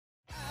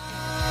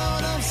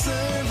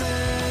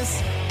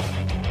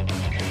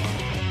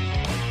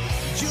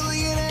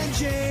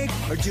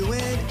are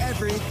doing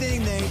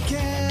everything they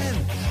can,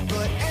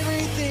 but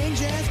everything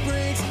just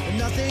breaks and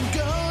nothing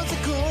goes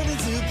according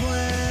to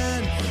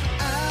plan.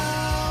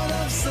 Out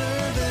of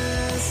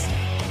service.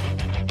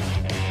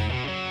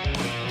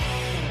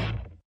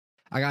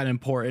 I got an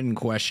important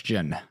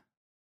question.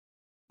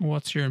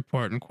 What's your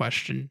important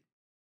question?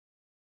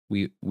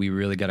 We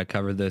really got to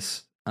cover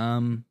this.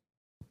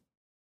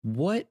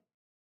 What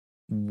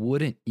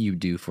wouldn't you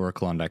do for a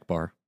Klondike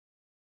bar?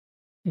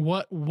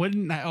 What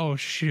wouldn't I? Oh,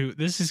 shoot.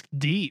 This is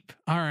deep.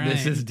 All right.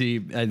 This is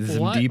deep. Some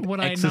What deep would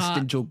I not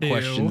existential do?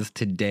 questions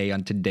today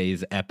on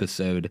today's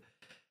episode.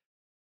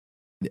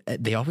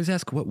 They always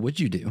ask, what would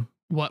you do?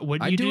 What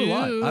would I you do do? a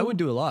lot. I would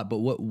do a lot, but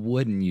what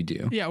wouldn't you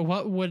do? Yeah,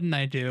 what wouldn't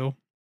I do?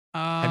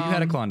 Have you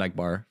had a Klondike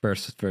bar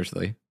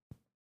firstly?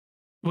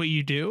 What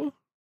you do?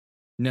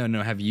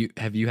 No. Have you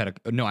had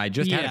a? No, I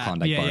just had a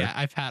Klondike bar. Yeah,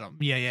 I've had them.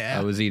 Yeah.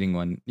 I was eating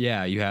one.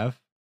 Yeah, you have.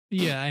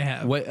 Yeah, I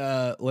have.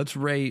 What? Let's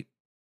rate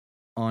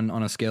on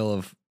a scale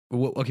of.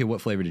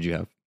 What flavor did you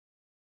have?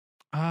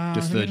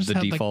 Just the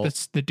default.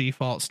 That's the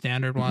default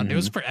standard one. Mm-hmm. It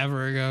was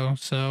forever ago.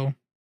 So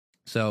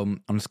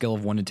on a scale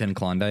of 1 to 10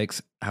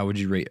 Klondikes, how would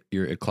you rate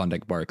your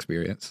Klondike bar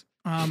experience?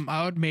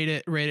 I would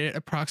rate it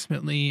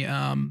approximately.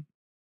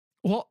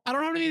 Well, I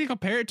don't have anything to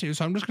compare it to,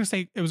 so I'm just gonna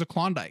say it was a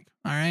Klondike.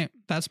 All right,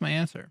 that's my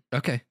answer.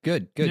 Okay,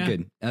 good. Yeah.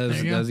 That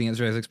was the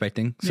answer I was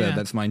expecting. So Yeah.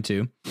 that's mine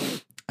too.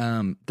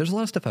 There's a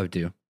lot of stuff I would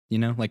do. You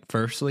know, like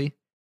firstly,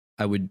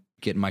 I would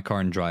get in my car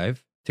and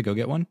drive to go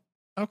get one.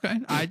 Okay,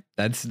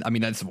 That's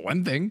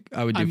one thing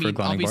I would do for a Klondike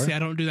bar. obviously I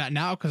don't do that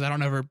now because I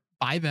don't ever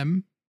buy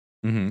them.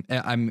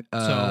 Mm-hmm.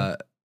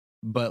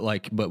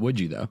 But would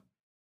you though?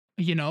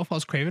 You know, if I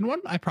was craving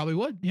one, I probably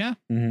would. Yeah,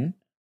 Mm-hmm.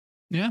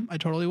 yeah, I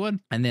totally would.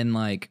 And then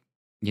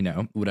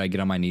would I get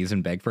on my knees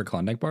and beg for a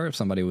Klondike bar if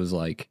somebody was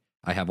like,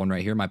 I have one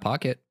right here in my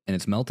pocket and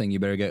it's melting. You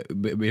better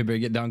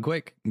get down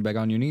quick and beg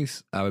on your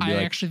knees. I would be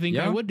I actually think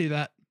I would do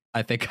that.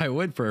 I think I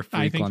would for a free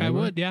I think Klondike I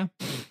bar. would. Yeah.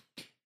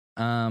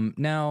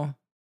 Now,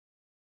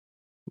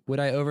 would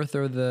I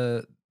overthrow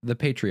the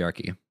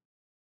patriarchy?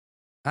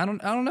 I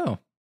don't know.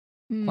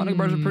 Klondike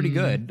bars are pretty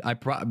good.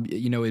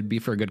 It'd be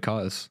for a good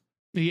cause.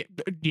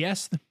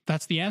 Yes,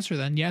 that's the answer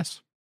then.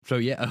 Yes. So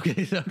yeah,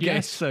 okay.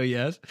 Yes. So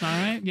yes. All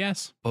right.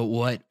 Yes. But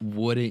what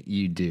wouldn't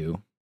you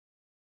do?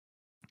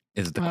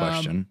 Is the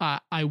question.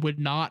 I would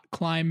not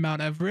climb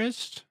Mount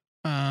Everest.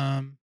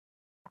 What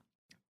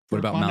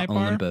about Mount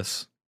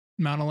Olympus?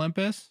 Mount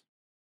Olympus.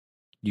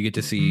 You get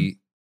to see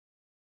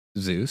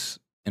Zeus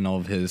and all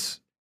of his,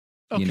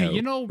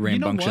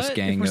 rambunctious what?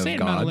 gang if we're of saying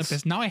gods. Mount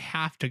Olympus, now I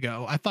have to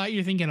go. I thought you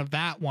were thinking of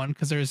that one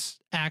because there's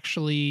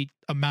actually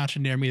a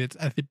mountain near me that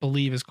I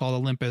believe is called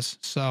Olympus.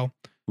 So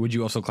Would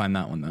you also climb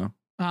that one though?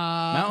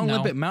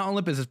 No. Mount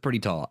Olympus is pretty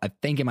tall. I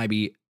think it might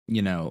be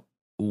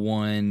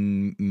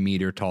 1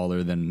 meter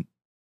taller than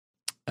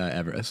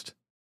Everest.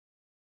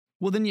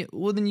 Well then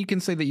you can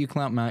say that you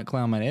climb Mount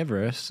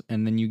Everest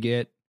and then you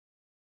get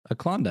a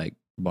Klondike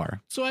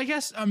bar. So I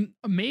guess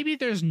maybe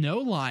there's no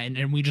line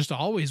and we just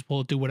always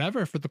will do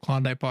whatever for the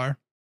Klondike bar.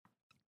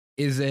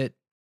 Is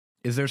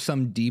there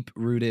some deep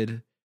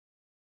rooted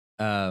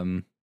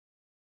thing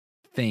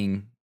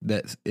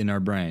that's in our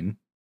brain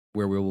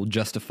where we will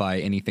justify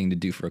anything to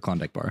do for a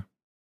Klondike bar?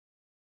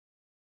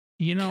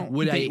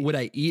 Would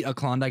I eat a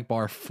Klondike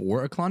bar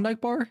for a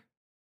Klondike bar?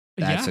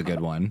 That's a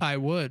good one. I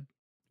would.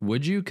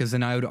 Would you? Because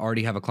then I would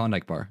already have a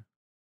Klondike bar.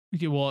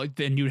 Yeah, well,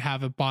 then you'd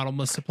have a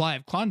bottomless supply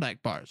of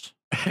Klondike bars.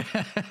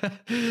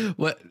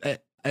 What?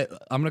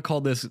 I'm gonna call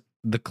this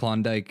the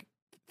Klondike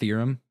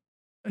theorem.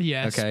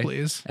 Yes, okay?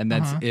 please. And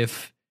that's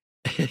if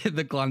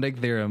the Klondike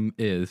theorem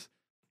is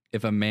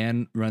if a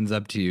man runs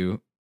up to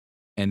you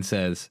and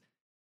says,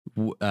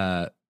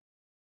 would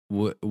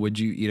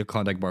you eat a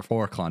Klondike bar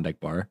for a Klondike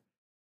bar?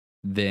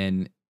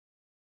 Then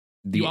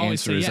the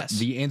answer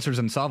is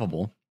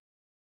unsolvable.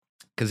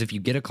 Because if you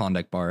get a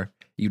Klondike bar,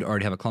 you'd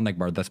already have a Klondike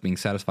bar that's being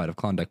satisfied of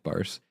Klondike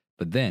bars.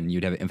 But then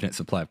you'd have an infinite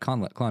supply of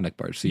Klondike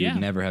bars. So you'd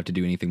never have to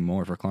do anything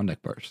more for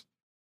Klondike bars.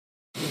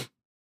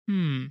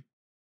 And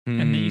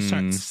then you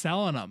start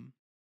selling them.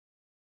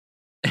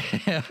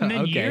 And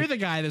then you're the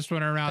guy that's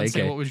running around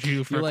saying, what would you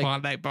do for a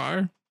Klondike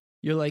bar?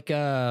 You're like,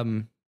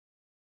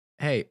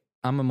 hey,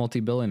 I'm a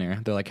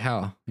multi-billionaire. They're like,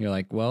 how? You're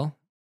like, well,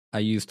 I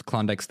used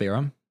Klondike's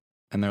theorem.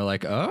 And they're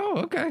like,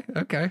 oh,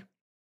 okay.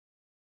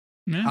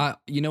 Yeah.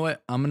 You know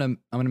what? I'm gonna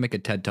make a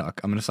TED Talk.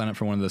 I'm gonna sign up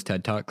for one of those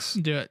TED Talks.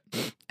 Do it.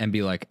 And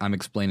be like, I'm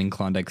explaining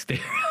Klondike's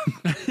theorem.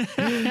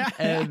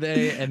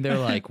 and they're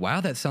like,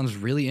 wow, that sounds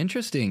really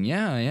interesting.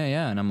 Yeah.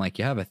 And I'm like,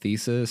 you have a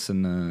thesis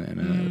and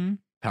a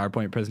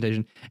PowerPoint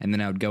presentation. And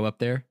then I would go up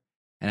there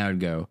and I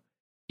would go,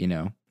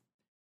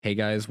 hey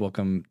guys,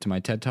 welcome to my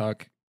TED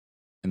Talk.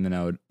 And then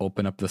I would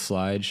open up the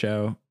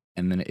slideshow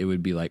and then it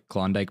would be like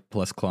Klondike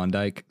plus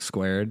Klondike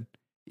squared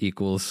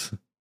equals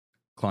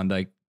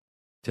Klondike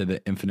to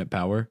the infinite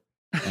power.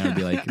 And I'd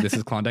be like, this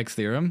is Klondike's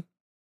theorem.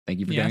 Thank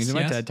you for going to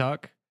my TED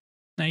Talk.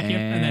 Thank you.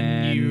 And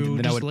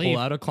then I would pull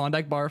out a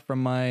Klondike bar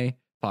from my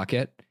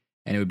pocket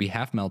and it would be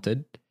half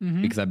melted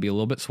because I'd be a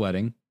little bit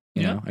sweating.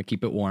 You know, I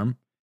keep it warm.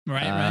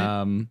 Right.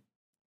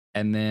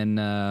 And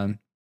then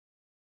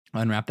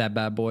unwrap that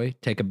bad boy,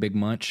 take a big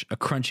munch, a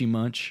crunchy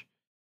munch,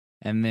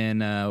 and then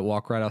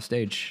walk right off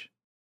stage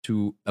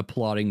to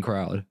applauding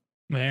crowd.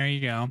 There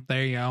you go.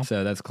 There you go.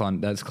 So that's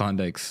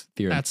Klondike's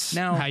theory. That's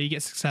now, how you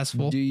get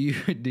successful. Do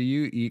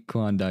you eat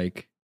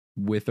Klondike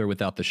with or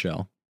without the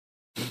shell?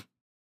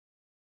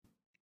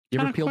 You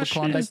ever peeled a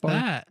Klondike bar?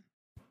 That?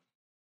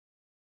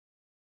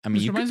 I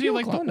mean, this reminds me of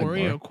like the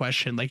Oreo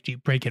question. Like, do you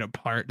break it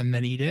apart and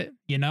then eat it?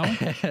 You know?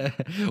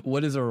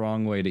 What is a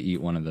wrong way to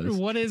eat one of those?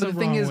 What is a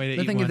wrong way to eat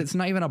one? The thing is, it's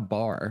not even a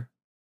bar.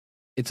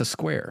 It's a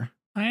square.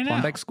 I know.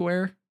 Klondike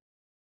square?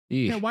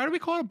 Eesh. Yeah, why do we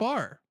call it a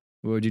bar?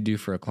 What would you do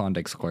for a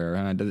Klondike square?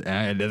 It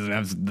doesn't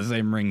have the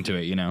same ring to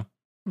it, you know?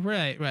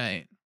 Right.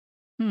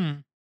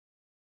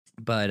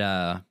 But,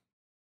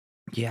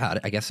 yeah,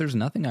 I guess there's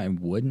nothing I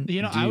wouldn't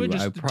do. I would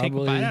just take a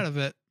bite out of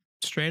it.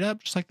 Straight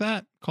up, just like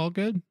that. Call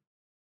good.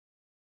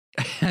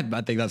 I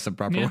think that's the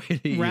proper way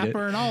to eat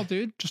wrapper it. And all,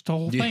 dude. Just the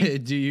whole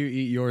thing. Do you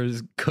eat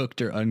yours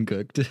cooked or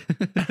uncooked?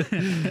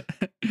 Can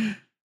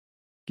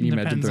you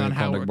imagine throwing a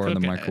Klondike bar in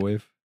the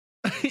microwave?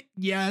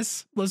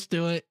 Yes, let's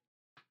do it.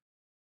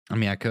 I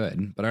mean, I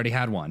could, but I already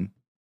had one.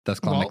 That's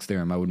Klondike's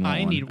theorem. I wouldn't want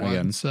one. I need one,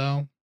 again.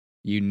 So.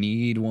 You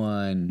need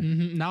one.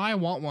 Mm-hmm. Now I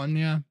want one,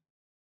 yeah.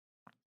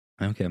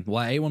 Okay.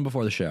 Well, I ate one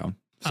before the show.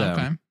 So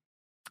okay.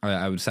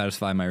 I would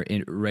satisfy my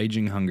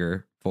raging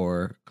hunger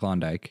for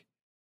Klondike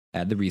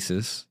at the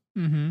Reese's.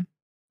 Mm-hmm.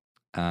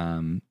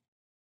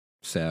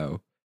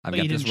 So I've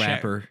got this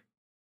wrapper.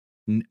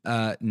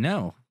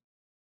 No.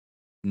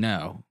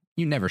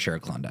 You never share a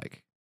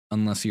Klondike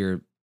unless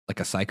you're like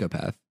a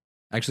psychopath.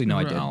 Actually, no,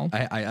 I did.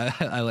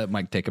 I let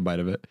Mike take a bite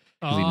of it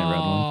because he never had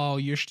one. Oh,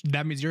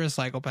 that means you're a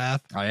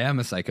psychopath. I am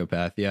a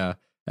psychopath. Yeah,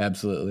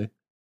 absolutely.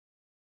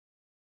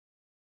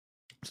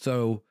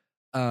 So,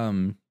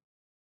 damn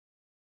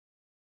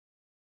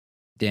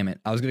it,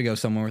 I was gonna go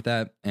somewhere with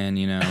that, and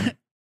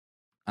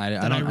I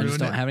just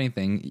don't have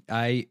anything.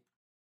 I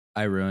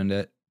ruined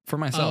it for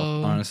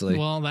myself, honestly.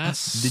 Well,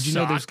 did you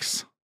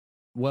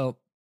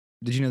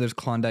know there's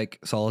Klondike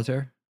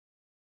solitaire?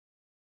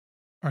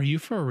 Are you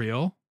for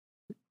real?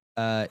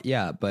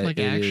 Yeah, but like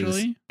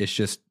actually, it's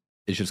just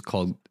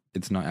called.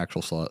 It's not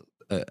actual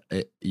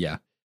yeah.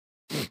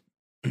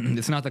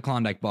 It's not the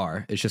Klondike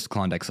bar. It's just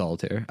Klondike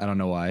solitaire. I don't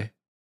know why.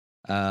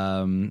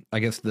 I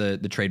guess the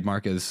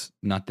trademark is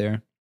not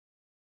there.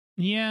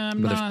 Yeah,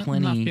 I'm not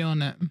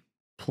feeling it.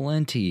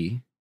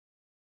 Plenty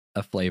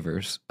of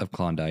flavors of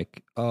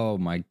Klondike. Oh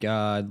my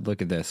God,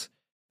 look at this.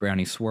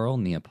 Brownie swirl,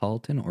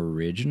 Neapolitan,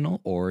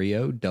 original,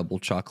 Oreo, double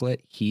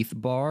chocolate, Heath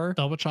bar.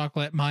 Double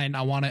chocolate, mine.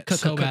 I want it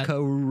so bad.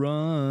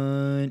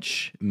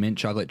 Crunch, mint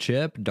chocolate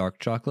chip, dark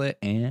chocolate,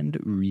 and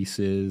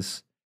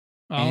Reese's.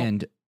 Oh.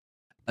 And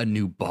a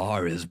new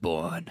bar is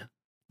born.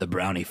 The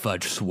brownie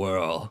fudge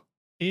swirl.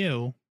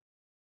 Ew.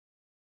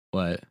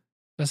 What?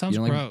 That sounds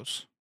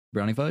gross. Like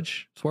brownie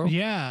fudge swirl?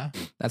 Yeah.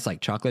 That's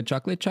like chocolate.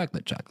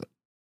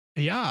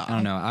 Yeah. I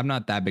don't know. I'm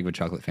not that big of a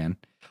chocolate fan,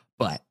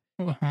 but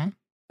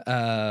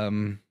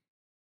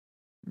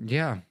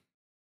yeah.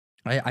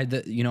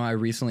 I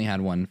recently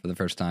had one for the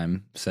first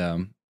time,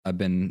 so I've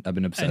been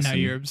obsessed. And now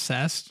you're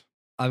obsessed?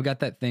 I've got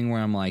that thing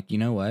where I'm like, you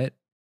know what?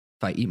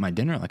 If I eat my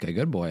dinner like a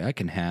good boy, I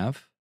can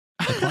have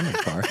a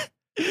Klondike bar.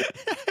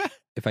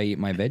 If I eat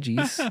my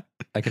veggies,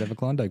 I could have a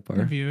Klondike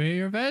bar. If you eat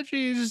your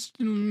veggies,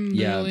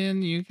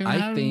 Lillian, you can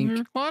have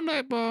your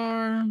Klondike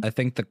bar. I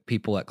think the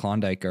people at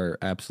Klondike are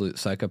absolute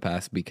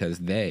psychopaths because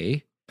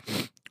they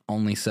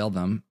only sell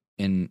them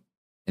in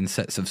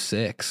sets of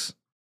 6.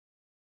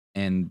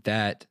 And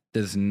that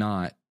does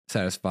not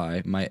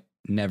satisfy my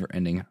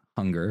never-ending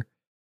hunger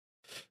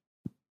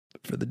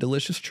for the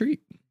delicious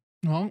treat.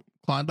 Well,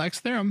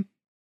 Klondike's theorem.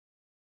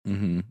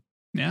 Mm-hmm.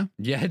 Yeah.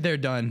 Yeah, they're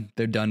done.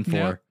 They're done for.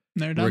 Yeah,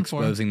 they're done. We're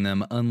exposing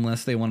them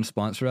unless they want to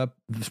sponsor us.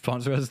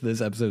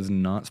 This episode is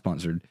not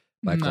sponsored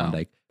by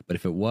Klondike. But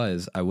if it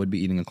was, I would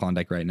be eating a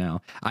Klondike right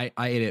now. I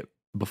ate it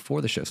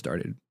before the show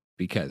started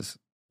because,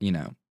 if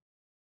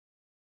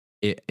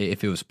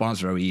it was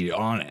sponsored, I would eat it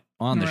on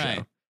the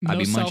show. I'd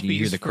be munching. You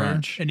hear the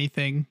crunch.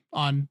 Anything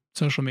on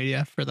social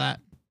media for that?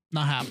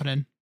 Not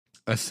happening.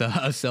 A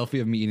selfie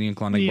of me eating a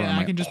Klondike bar on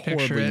my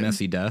horribly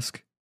messy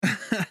desk.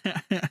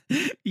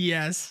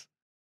 Yes.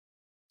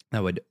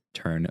 That would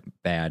turn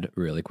bad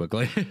really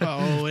quickly.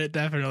 Oh, it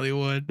definitely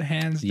would.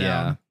 Hands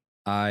down.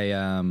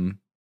 Yeah.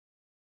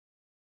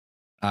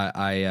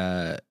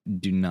 I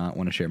do not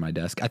want to share my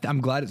desk.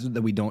 I'm glad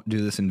that we don't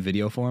do this in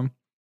video form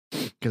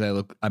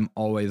because I'm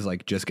always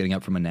like just getting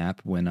up from a nap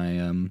when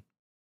I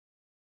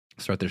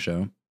start the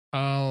show.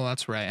 Oh,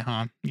 that's right,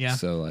 huh? Yeah.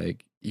 So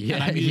like,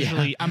 yeah.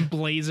 And I'm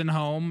blazing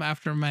home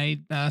after my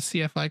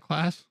CFI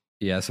class.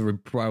 Yeah. So we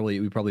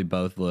probably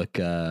both look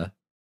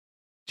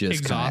just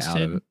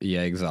exhausted.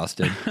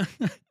 Exhausted.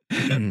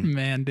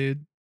 Man,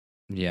 dude.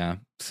 Yeah.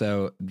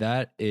 So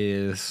that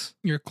is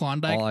your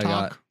Klondike talk.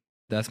 Got.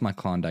 That's my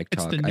Klondike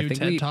talk. It's the new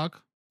TED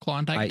Talk.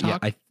 Klondike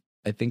talk. Yeah,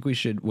 I think we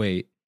should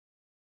wait.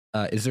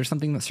 Is there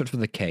something that starts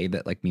with a K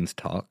that like means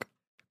talk?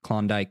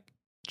 Klondike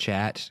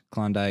chat.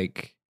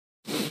 Klondike.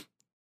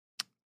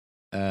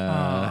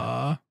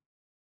 The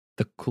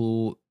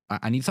cool.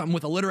 I need something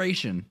with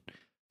alliteration.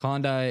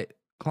 Klondike.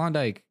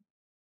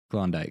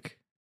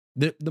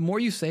 The more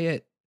you say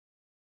it,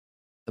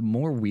 the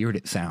more weird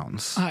it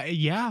sounds.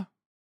 Yeah.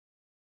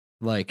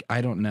 Like,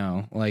 I don't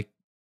know. Like,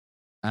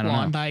 I don't know.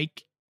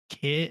 Klondike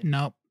kid.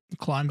 Nope.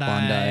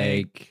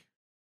 Klondike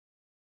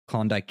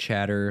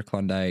chatter.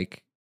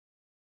 Klondike.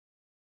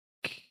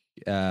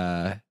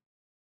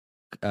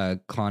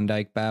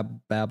 Klondike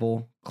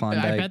babble.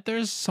 Klondike. I bet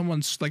there's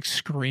someone like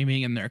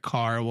screaming in their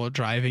car while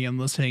driving and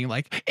listening,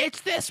 like,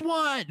 it's this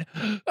one.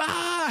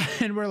 Ah!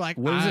 And we're like,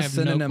 what is a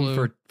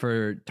synonym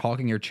for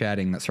talking or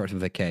chatting that starts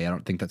with a K? I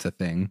don't think that's a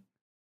thing.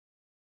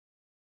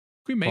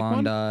 Can we make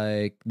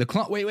Klondike.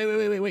 one?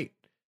 Wait.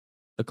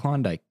 The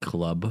Klondike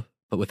Club,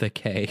 but with a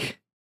K.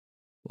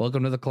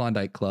 Welcome to the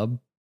Klondike Club.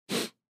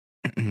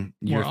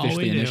 You're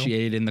officially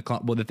initiated in the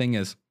well, the thing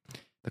is,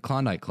 the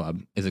Klondike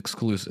Club is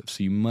exclusive,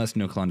 so you must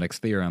know Klondike's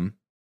theorem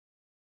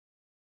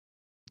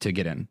to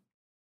get in.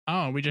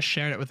 Oh, we just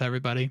shared it with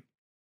everybody.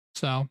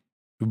 So,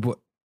 what?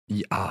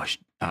 Oh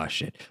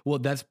shit. Well,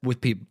 that's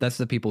with people. That's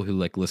the people who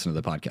like listen to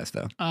the podcast,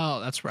 though. Oh,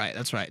 that's right.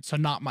 So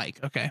not Mike.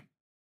 Okay.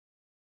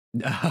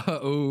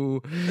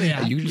 Oh,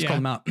 yeah. You just called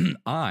him out.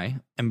 I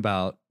am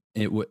about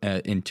it.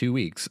 In 2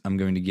 weeks, I'm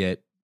going to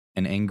get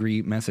an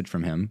angry message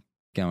from him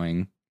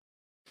going,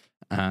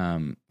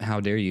 how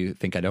dare you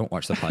think I don't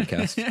watch the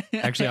podcast?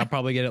 Actually, I'll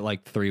probably get it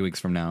like 3 weeks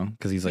from now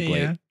because he's like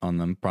late on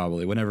them,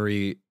 probably whenever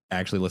he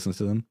actually listens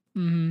to them.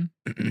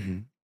 Mm-hmm.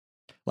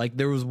 Like,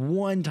 there was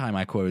one time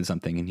I quoted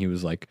something and he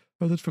was like,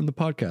 oh, that's from the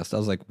podcast. I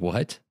was like,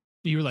 what?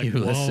 You were like, you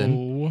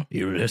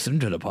listen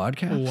to the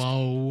podcast?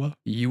 Whoa.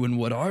 You in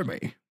what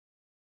army?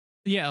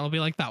 Yeah, it'll be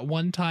like that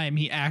one time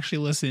he actually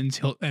listens,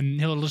 he'll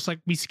just like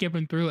be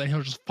skipping through it and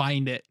he'll just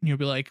find it and you'll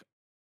be like,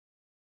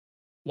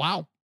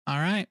 wow, all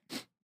right.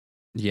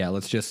 Yeah,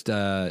 let's just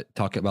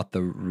talk about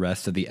the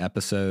rest of the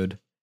episode.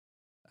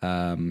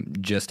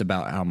 Just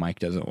about how Mike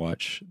doesn't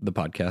watch the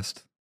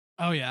podcast.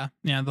 Oh yeah,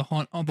 the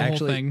whole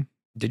thing.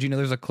 Did you know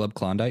there's a Club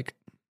Klondike?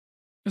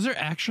 Is there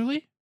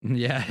actually?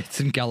 Yeah, it's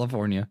in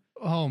California.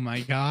 Oh my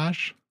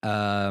gosh.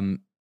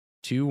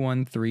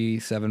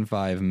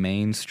 21375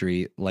 Main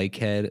Street,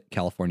 Lakehead,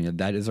 California.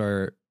 That is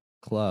our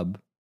club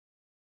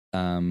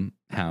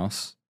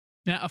house.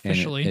 Yeah,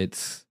 officially.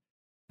 It's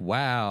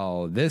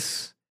wow.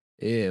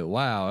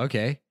 Wow.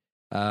 Okay.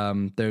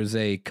 There's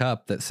a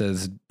cup that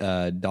says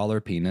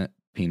dollar penis.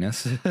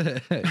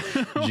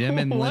 Jim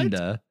and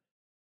Linda.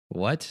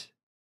 What?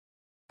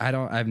 I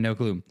have no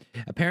clue.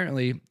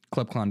 Apparently,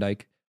 Club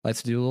Klondike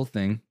likes to do a little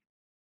thing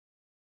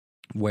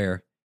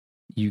where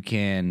you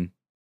can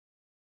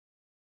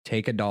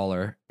take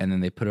 $1 and then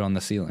they put it on the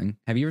ceiling.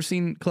 Have you ever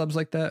seen clubs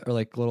like that or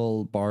like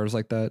little bars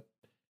like that?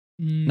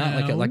 No.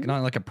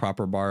 Not like a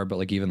proper bar, but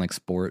like even like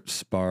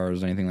sports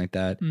bars or anything like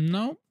that.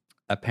 No.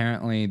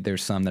 Apparently,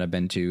 there's some that I've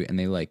been to, and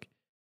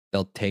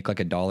they'll take like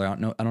 $1 out.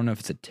 No, I don't know if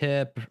it's a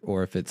tip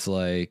or if it's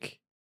like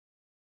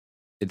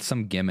it's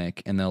some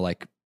gimmick, and they'll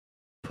like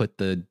put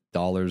the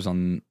dollars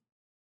on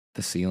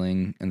the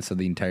ceiling, and so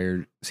the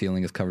entire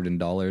ceiling is covered in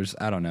dollars.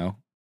 I don't know,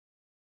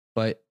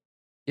 but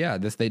yeah,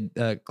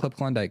 Club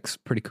Klondike's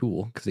pretty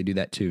cool because they do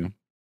that too.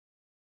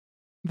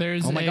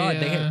 There's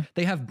God,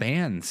 they have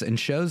bands and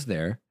shows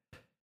there.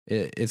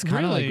 It's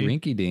kind of like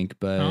rinky dink,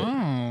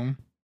 but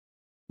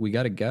we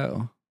got to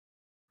go.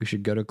 We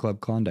should go to Club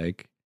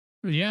Klondike.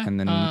 Yeah. And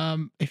then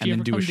if you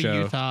ever come to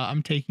Utah,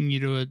 I'm taking you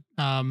to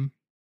a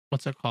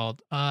what's it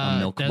called? A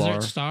milk Desert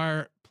bar?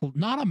 Star,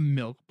 not a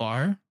milk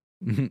bar.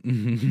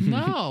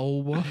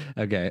 No.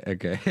 Okay.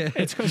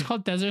 It's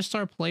called Desert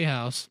Star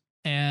Playhouse,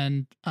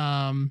 and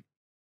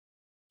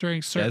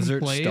during certain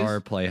plays, Desert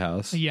Star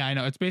Playhouse. Yeah, I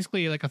know. It's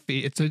basically like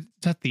it's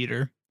a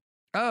theater.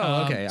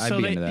 Oh, okay. I'd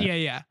be into that.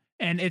 Yeah.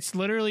 And it's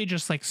literally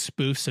just like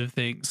spoofs of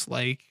things.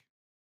 Like,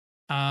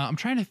 I'm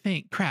trying to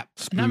think. Crap.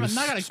 Now I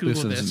gotta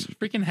Google this.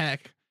 Freaking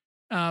heck.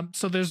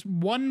 So there's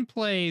one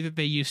play that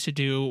they used to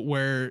do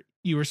where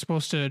you were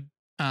supposed to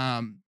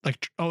it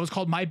was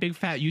called My Big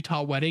Fat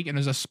Utah Wedding, and it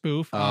was a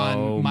spoof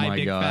on My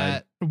Big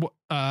Fat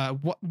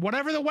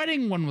whatever the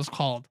wedding one was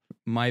called.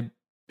 My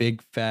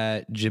Big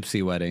Fat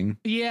Gypsy Wedding.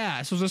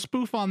 Yeah, so it was a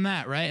spoof on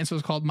that, right? And so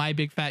it's called My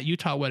Big Fat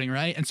Utah Wedding,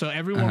 right? And so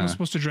everyone was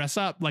supposed to dress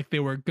up like they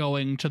were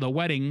going to the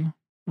wedding,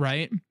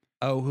 right?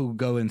 Oh, who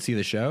go and see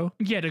the show?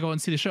 Yeah, to go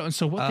and see the show. And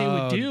so what they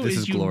would do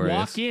is you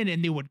walk in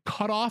and they would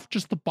cut off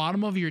just the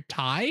bottom of your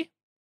tie,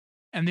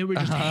 and they would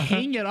just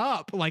hang it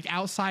up like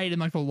outside in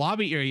like the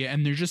lobby area,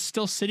 and they're just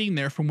still sitting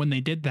there from when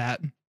they did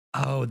that.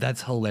 Oh,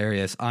 that's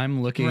hilarious.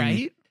 I'm looking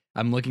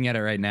at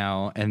it right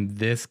now, and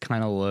this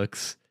kind of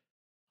looks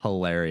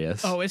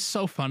hilarious. Oh, it's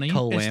so funny.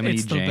 Calamity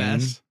it's Jane.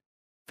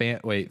 The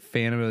best.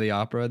 Phantom of the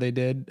Opera they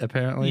did,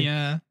 apparently.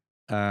 Yeah.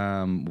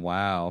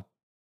 Wow.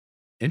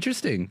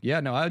 Interesting. Yeah,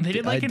 no, they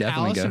did like an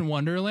Alice in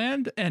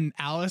Wonderland, and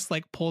Alice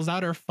like pulls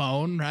out her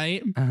phone,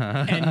 right?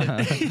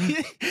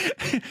 And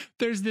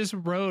there's this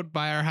road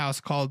by our house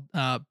called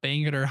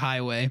Bangater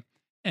Highway,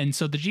 and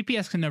so the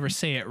GPS can never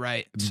say it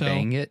right. So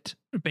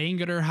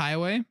Bangater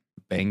Highway.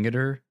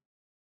 Bangater.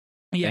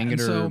 Yeah.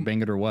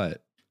 Bangater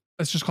what?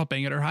 It's just called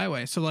Bangater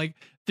Highway. So like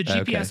the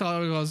GPS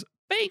always goes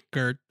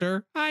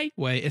Baker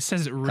Highway. It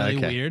says it really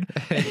weird.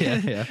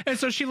 Yeah. And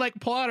so she like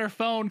pull out her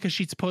phone because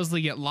she'd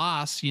supposedly get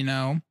lost, you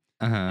know.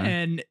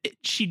 And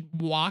she'd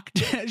walked.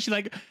 She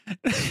like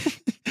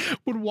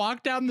would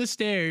walk down the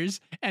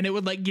stairs, and it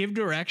would like give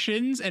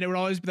directions, and it would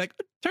always be like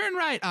turn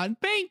right on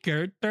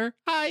Baker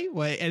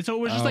Highway. And so it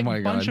was just like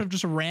a bunch of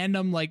just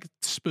random like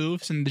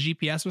spoofs, and the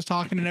GPS was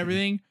talking and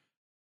everything.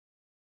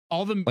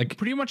 All the like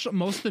pretty much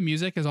most of the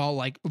music is all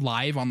like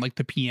live on like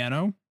the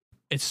piano.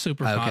 It's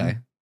super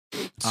fun.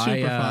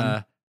 Super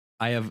fun.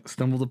 I have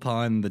stumbled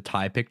upon the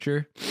tie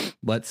picture.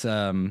 Let's we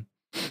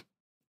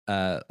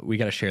got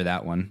to share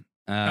that one.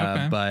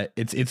 But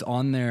it's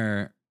on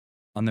their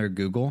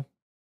Google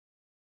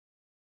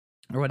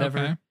or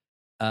whatever.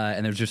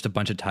 And there's just a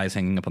bunch of ties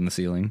hanging up on the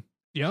ceiling.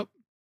 Yep.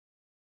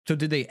 So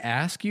did they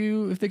ask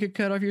you if they could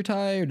cut off your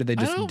tie, or did they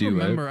just do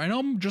remember. it? I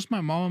know just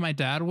my mom and my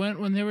dad went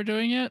when they were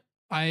doing it.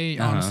 I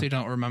honestly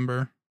don't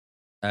remember.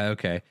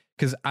 Okay.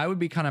 Because I would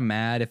be kind of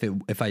mad if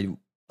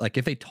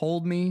they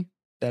told me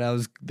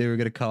that they were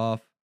gonna cut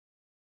off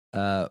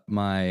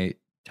my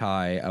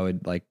tie. I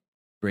would like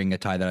bring a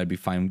tie that I'd be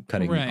fine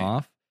cutting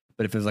off.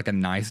 But if it was like a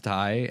nice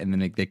tie and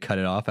then they cut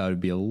it off, I would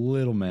be a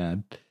little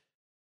mad.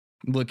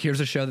 Look, here's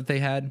a show that they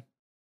had.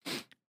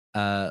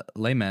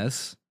 Les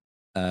Mis,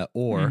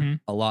 or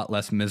A Lot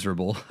Less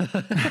Miserable.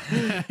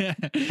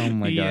 Oh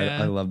my God,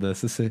 I love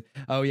this.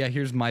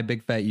 Here's My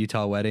Big Fat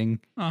Utah Wedding.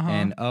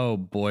 And oh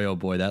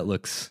boy, that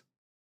looks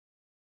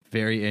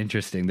very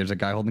interesting. There's a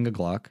guy holding a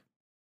Glock.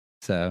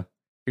 So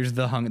here's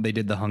they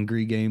did the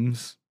Hungry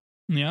Games.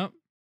 Yep.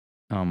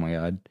 Oh my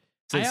God.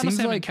 So I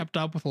honestly haven't kept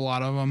up with a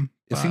lot of them.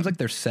 It seems like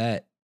they're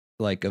set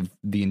like of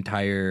the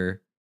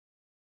entire.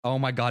 Oh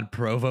my God,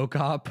 Provo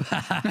Cop.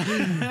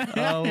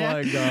 Oh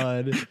my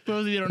God. For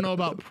those of you who don't know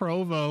about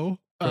Provo,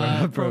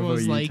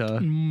 Provo's Utah.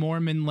 Like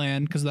Mormon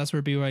land, because that's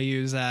where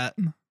BYU is at.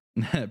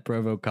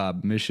 Provo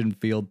Cop, mission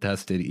field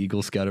tested,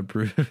 Eagle Scout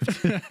approved. But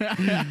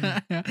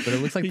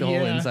it looks like the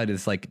whole inside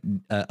is like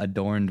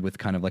adorned with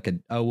kind of like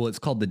it's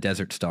called the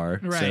Desert Star.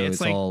 Right, so it's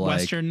like all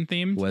Western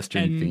themed.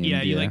 Western themed.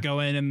 Yeah, you like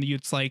go in and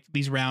it's like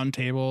these round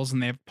tables,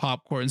 and they have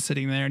popcorn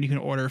sitting there, and you can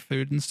order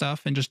food and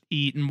stuff and just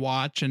eat and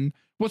watch. And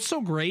what's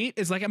so great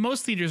is like at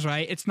most theaters,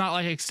 right? It's not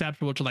like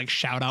acceptable to like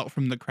shout out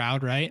from the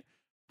crowd, right?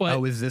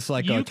 But is this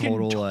like a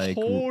total like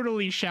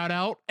totally shout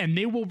out, and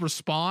they will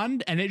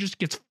respond, and it just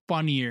gets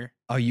funnier.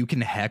 Oh, you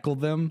can heckle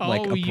them,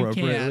 like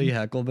appropriately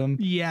heckle them.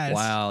 Yes.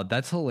 Wow,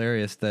 that's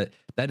hilarious. That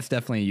is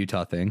definitely a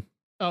Utah thing.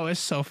 Oh, it's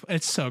so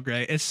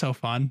great. It's so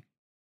fun.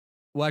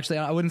 Well, actually,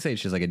 I wouldn't say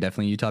it's just like a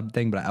definitely Utah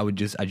thing, but I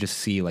just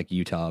see like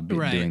Utah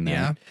doing that.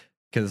 Yeah.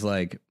 Because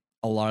like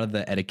a lot of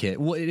the etiquette.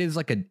 Well, it is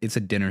like it's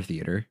a dinner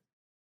theater,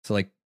 so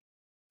like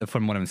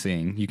from what I'm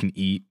seeing, you can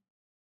eat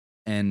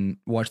and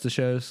watch the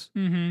shows.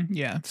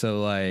 Yeah.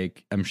 So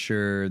like I'm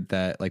sure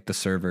that like the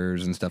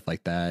servers and stuff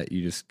like that,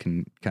 you just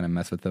can kind of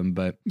mess with them.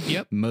 But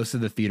most of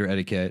the theater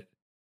etiquette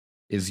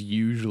is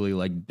usually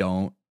like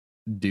don't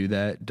do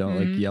that, don't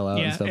like yell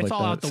out and stuff like that. It's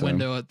all out the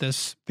window at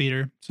this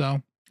theater.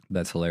 So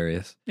that's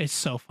hilarious. It's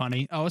so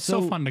funny. Oh, it's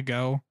so fun to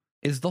go.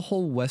 Is the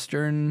whole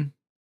Western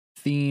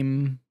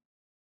theme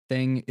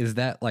thing, is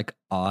that like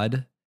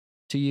odd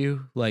to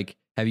you? Like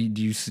are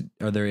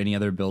there any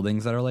other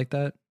buildings that are like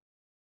that?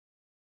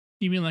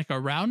 You mean like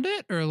around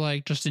it, or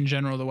like just in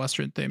general, the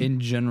Western theme? In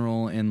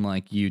general, in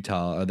like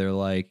Utah, are there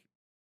like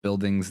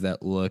buildings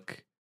that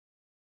look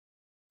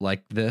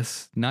like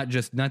this? Not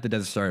the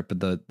Desert Star, but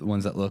the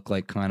ones that look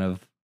like kind of,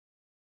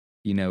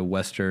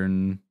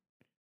 Western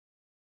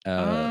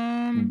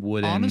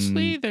wooden.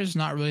 Honestly, there's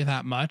not really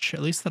that much,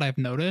 at least that I've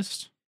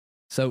noticed.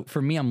 So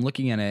for me, I'm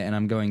looking at it and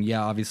I'm going,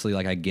 yeah, obviously,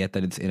 like I get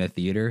that it's in a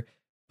theater,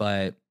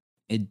 but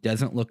it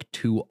doesn't look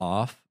too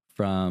off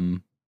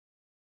from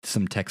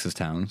some Texas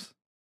towns.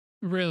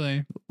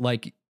 Really?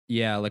 Like,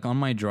 yeah, like on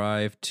my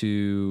drive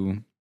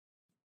to,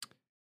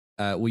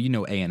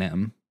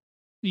 A&M.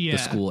 Yeah. The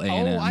school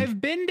A&M. Oh,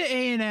 I've been to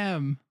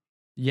A&M.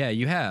 Yeah,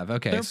 you have.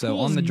 Okay, Their so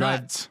pool's on the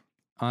drive, nuts.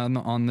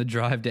 on the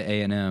drive to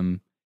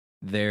A&M,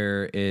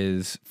 there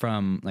is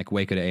from like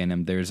Waco to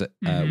A&M. There's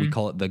we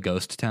call it the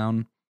ghost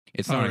town.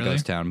 It's not a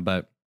ghost town,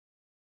 but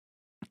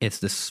it's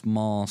this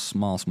small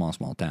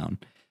town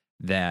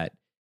that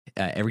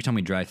every time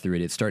we drive through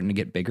it, it's starting to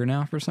get bigger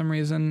now for some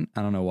reason.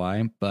 I don't know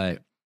why,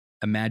 but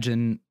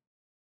imagine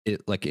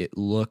it like it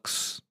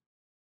looks.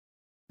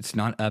 It's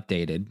not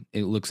updated.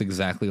 It looks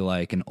exactly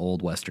like an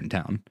old Western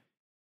town,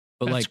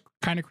 but That's like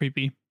kind of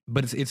creepy.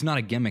 But it's not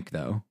a gimmick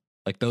though.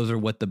 Like those are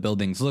what the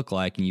buildings look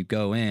like, and you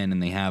go in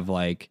and they have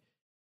like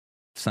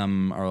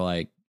some are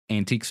like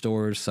antique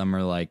stores, some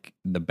are like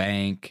the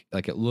bank.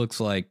 Like it looks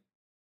like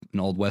an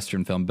old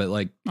Western film, but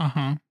like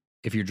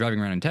if you're driving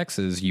around in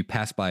Texas, you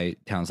pass by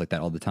towns like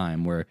that all the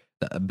time where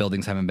the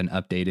buildings haven't been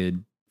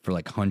updated for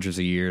like hundreds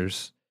of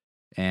years,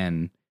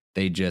 and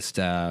they just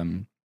that's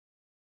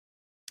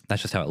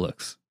just how it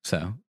looks.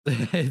 So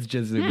it's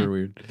just super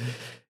weird.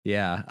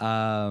 Yeah.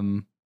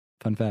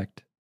 Fun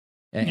fact.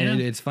 And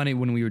it's funny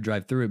when we would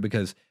drive through it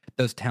because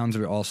those towns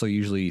are also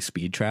usually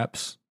speed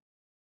traps.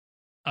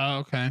 Oh,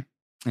 okay.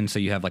 And so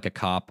you have like a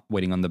cop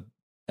waiting on the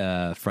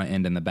front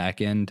end and the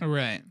back end.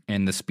 Right.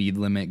 And the speed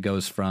limit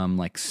goes from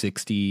like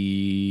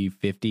 60,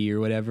 50 or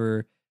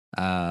whatever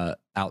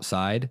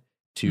outside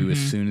to as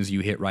soon as you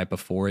hit right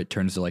before it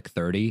turns to like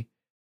 30.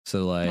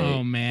 So like,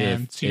 oh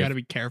man, so you got to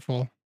be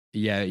careful.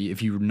 Yeah,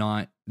 if you're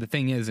not, the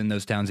thing is in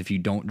those towns, if you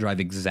don't drive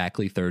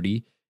exactly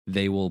 30,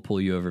 they will pull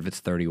you over if it's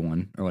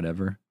 31 or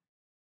whatever.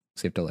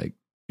 So you have to like,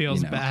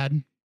 feels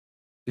bad.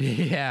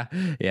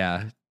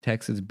 Yeah.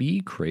 Texas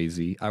be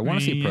crazy. I want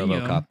to see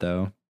Provo Cop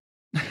though.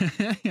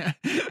 Yeah.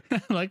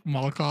 Like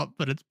Mall Cop,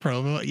 but it's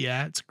Provo.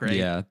 Yeah, it's great.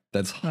 Yeah,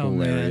 that's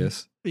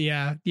hilarious.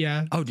 Yeah.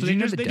 Oh, did you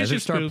know the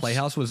Desert Star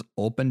Playhouse was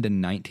opened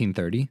in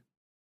 1930?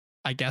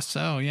 I guess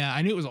so. Yeah,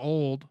 I knew it was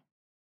old.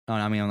 Oh,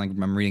 I mean,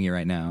 I'm reading it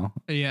right now.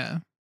 Yeah.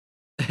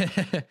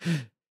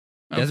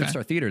 Desert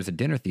Star Theater is a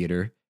dinner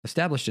theater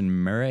established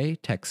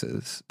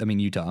in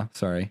Utah.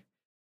 Sorry.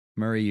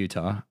 Murray,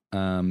 Utah.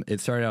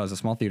 It started out as a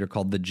small theater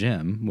called The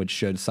Gym, which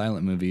showed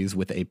silent movies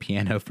with a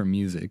piano for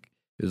music.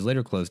 It was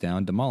later closed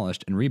down,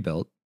 demolished, and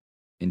rebuilt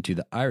into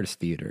the Iris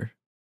Theater.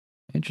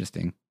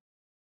 Interesting.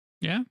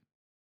 Yeah.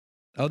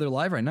 Oh, they're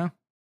live right now.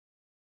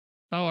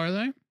 Oh, are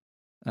they?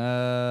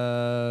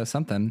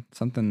 Something.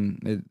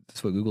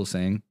 That's what Google's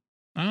saying.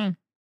 Oh.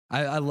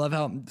 I love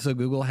how, so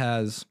Google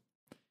has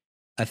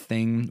a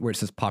thing where it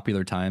says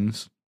popular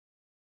times.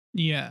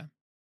 Yeah.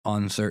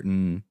 On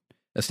certain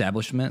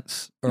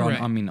establishments, or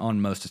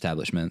on most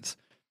establishments.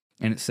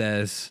 And it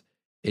says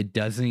it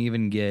doesn't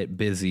even get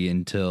busy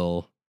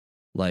until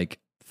like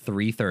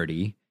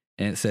 3:30.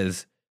 And it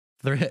says,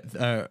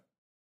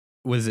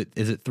 is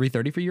it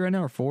 3:30 for you right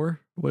now or 4?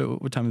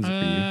 What time is it for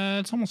you?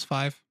 It's almost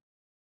 5.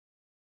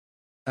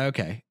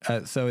 Okay.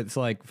 So it's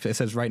like, it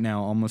says right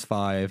now, almost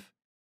 5,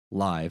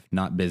 live,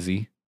 not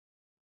busy.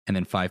 And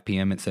then 5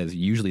 p.m. it says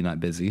usually not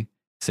busy.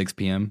 6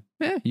 p.m.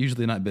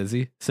 Usually not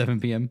busy.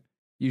 7 p.m.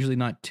 usually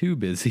not too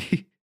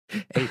busy.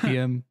 8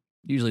 p.m.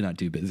 usually not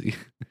too busy.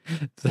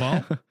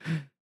 Well,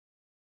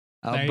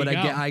 but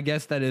I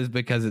guess that is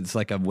because it's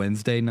like a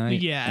Wednesday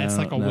night. Yeah, it's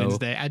like a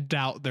Wednesday. I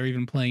doubt they're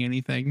even playing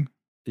anything.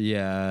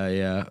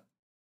 Yeah.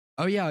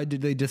 Oh yeah, are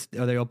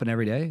they open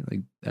every day? Like,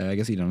 I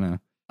guess you don't know.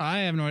 I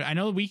have no idea. I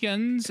know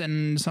weekends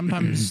and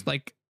sometimes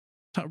like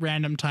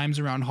random times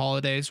around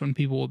holidays when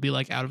people will be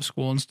like out of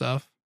school and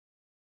stuff.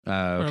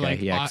 Okay. Or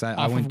like yeah,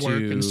 I went to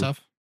work and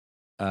stuff.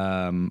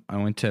 I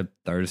went to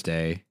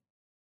Thursday,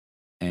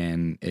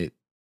 and it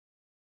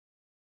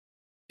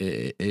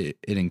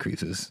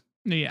increases.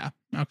 Yeah.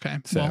 Okay.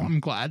 So, well, I'm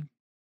glad.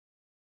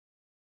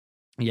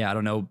 Yeah, I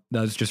don't know.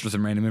 That was just for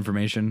some random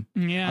information.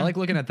 Yeah. I like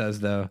looking at those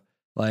though.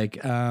 Like,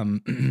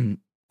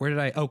 where did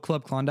I? Oh,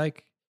 Club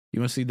Klondike. You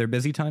want to see their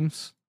busy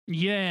times?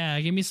 Yeah,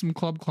 give me some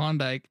Club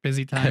Klondike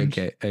busy times.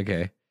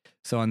 Okay.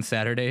 So on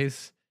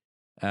Saturdays,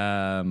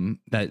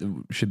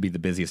 that should be the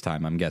busiest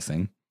time, I'm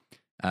guessing.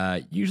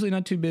 Usually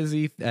not too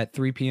busy at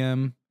 3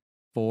 p.m.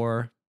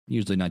 4,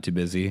 usually not too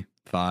busy.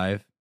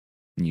 5,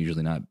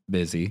 usually not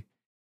busy.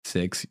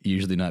 6,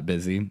 usually not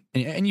busy.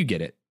 And you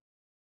get it.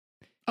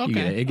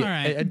 Okay. All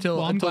right.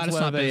 Until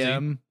 12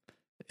 a.m.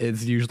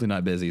 It's usually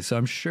not busy. So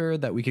I'm sure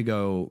that we could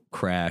go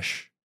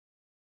crash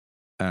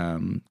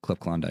Club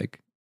Klondike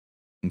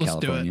in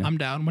California. Let's do it. I'm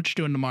down. What you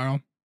doing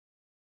tomorrow?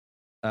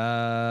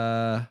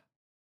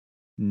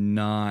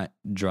 Not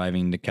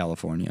driving to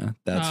California.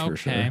 That's for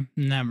sure. Okay.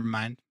 Never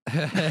mind.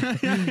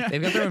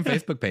 They've got their own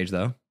Facebook page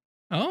though.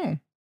 Oh,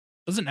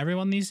 doesn't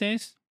everyone these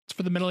days? It's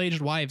for the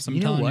middle-aged wives. You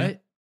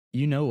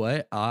know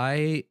what?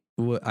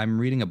 I'm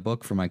reading a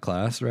book for my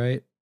class,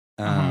 right?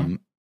 And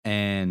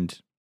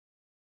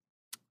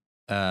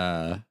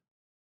on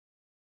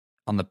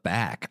the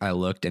back, I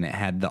looked and it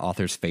had the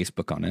author's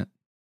Facebook on it.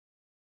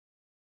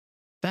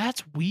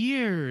 That's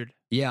weird.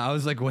 Yeah, I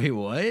was like, wait,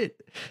 what?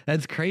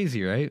 That's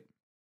crazy, right?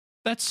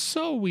 That's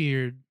so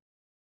weird.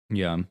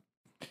 Yeah.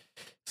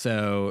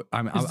 So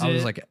I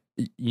was like,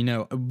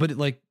 but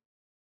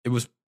it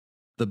was,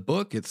 the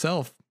book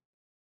itself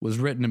was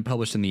written and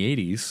published in the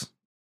 80s.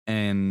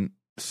 And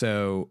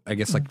so I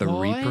guess like the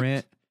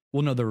reprint.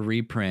 Well, no, the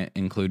reprint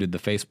included the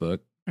Facebook.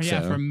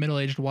 Yeah, for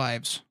middle-aged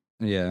wives.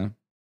 Yeah.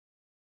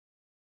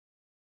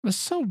 That's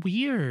so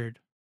weird.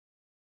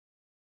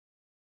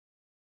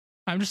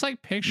 I'm just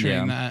like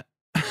picturing that.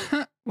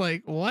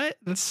 Like, what?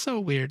 That's so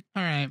weird.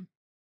 All right.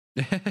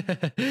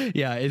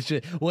 Yeah, it's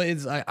just,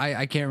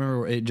 I can't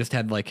remember. It just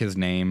had like his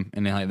name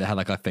and it had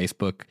like a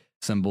Facebook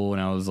symbol,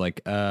 and I was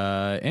like,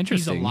 interesting.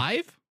 He's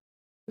alive?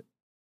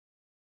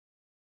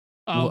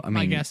 Oh, well,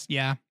 I guess,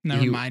 yeah.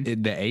 Never mind.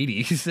 In the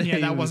 80s. Yeah,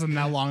 that wasn't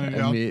that long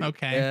ago.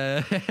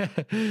 Okay.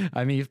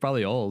 I mean, he's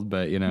probably old,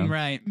 but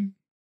Right.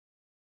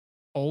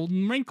 Old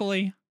and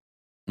wrinkly.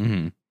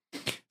 Mm-hmm.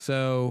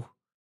 So,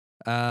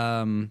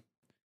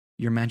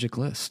 your magic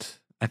list.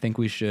 I think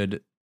we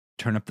should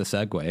turn up the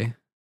segue.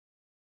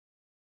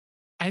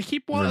 I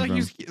keep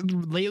wanting,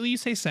 lately you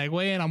say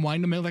segue and I'm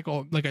wanting to make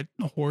like a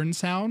horn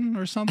sound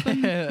or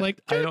something. Like,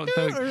 I don't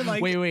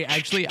think, wait,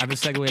 actually, I have a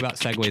segue about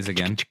segues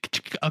again.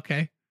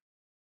 Okay.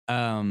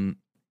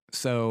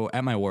 So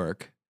at my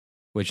work,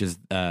 which is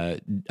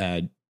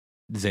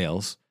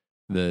Zales,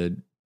 the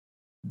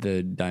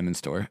diamond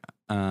store,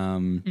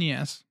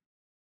 Yes.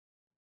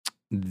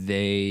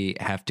 they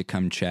have to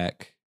come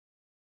check.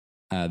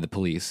 The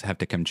police have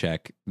to come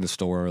check the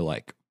store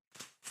like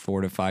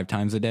 4 to 5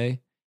 times a day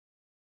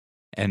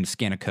and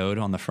scan a code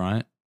on the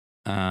front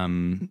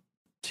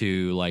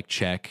to like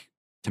check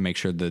to make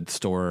sure the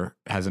store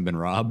hasn't been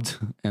robbed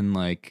and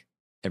like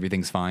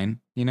everything's fine,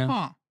 you know?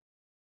 Huh.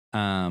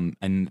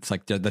 And it's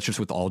like that's just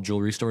with all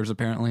jewelry stores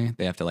apparently.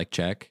 They have to like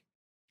check.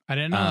 I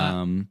didn't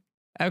know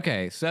that.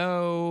 Okay,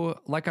 so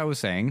like I was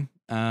saying,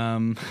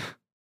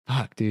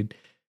 fuck, dude.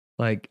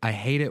 Like I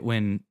hate it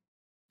when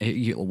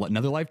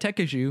another live tech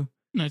issue.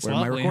 It's where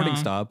lovely, my recording huh?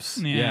 stops.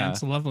 Yeah,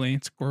 it's lovely.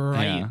 It's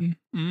great. Yeah.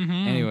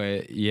 Mm-hmm.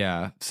 Anyway,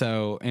 yeah.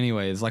 So,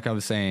 anyways, like I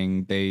was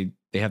saying, they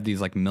have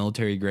these like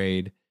military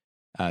grade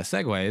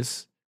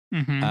Segways.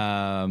 Mm-hmm.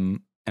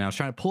 And I was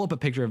trying to pull up a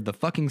picture of the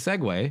fucking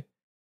Segway,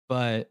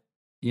 but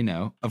you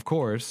know, of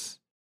course,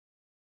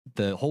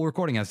 the whole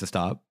recording has to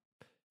stop.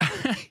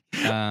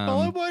 All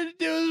I wanted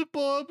to do is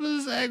pull up a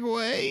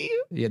Segway.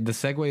 Yeah, the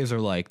Segways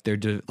are like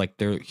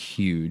they're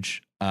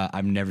huge.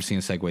 I've never seen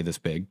a Segway this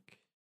big,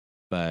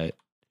 but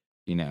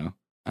you know,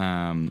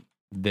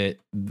 that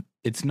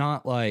it's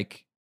not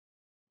like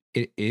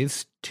it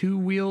is 2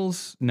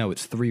 wheels. No,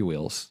 it's 3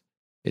 wheels.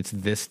 It's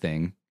this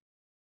thing.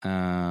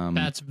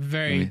 That's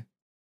very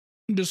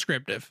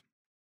descriptive.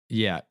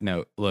 Yeah,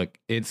 no, look,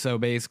 it's so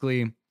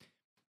basically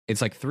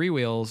it's like 3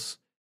 wheels,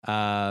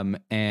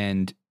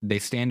 and they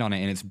stand on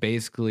it, and it's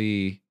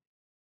basically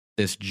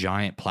this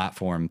giant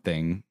platform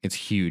thing. It's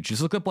huge.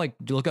 Just look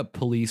up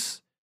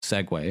police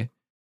Segway.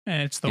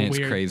 And it's the and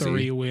weird crazy.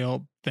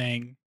 3-wheel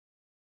thing.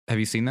 Have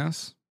you seen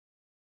those?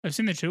 I've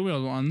seen the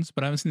 2-wheeled ones,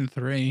 but I haven't seen the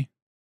 3.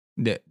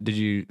 Did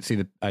you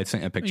see I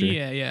sent a picture?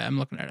 Yeah, I'm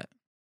looking at it.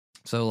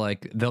 So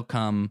like they'll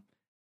come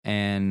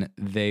and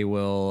they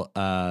will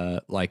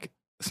like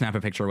snap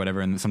a picture or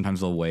whatever, and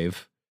sometimes they'll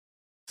wave.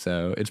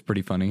 So it's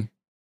pretty funny.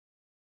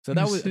 So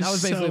that was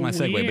basically so my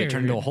segue, but it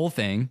turned into a weird. whole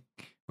thing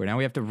where now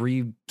we have to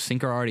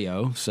re-sync our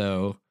audio.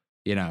 So,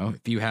 you know,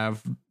 if you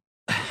have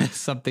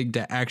something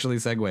to actually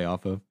segue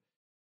off of,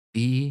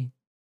 be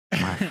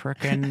my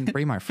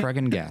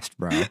frickin' guest,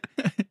 bro.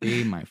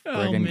 Be my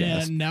friggin'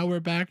 guest. Now we're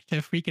back to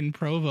freaking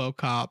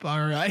Provocop.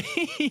 All right.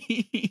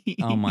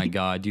 Oh my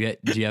god, do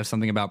you have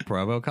something about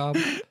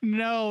Provocop?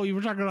 No, you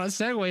were talking about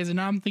segues, and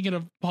now I'm thinking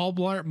of Paul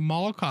Blart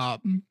Mall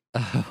Cop.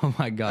 Oh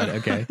my god.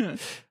 Okay.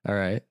 All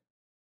right.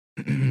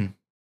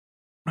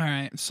 All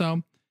right.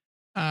 So,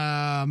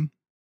 I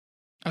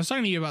was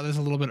talking to you about this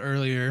a little bit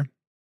earlier,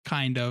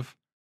 kind of.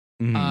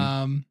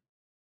 Mhm.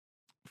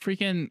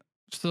 Freaking.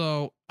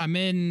 So I'm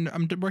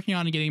working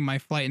on getting my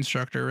flight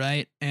instructor,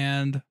 right?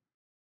 And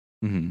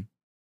Mhm.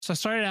 so I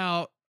started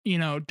out,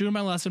 doing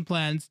my lesson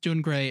plans,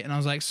 doing great. And I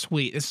was like,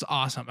 sweet, this is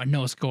awesome. I know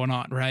what's going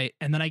on, right?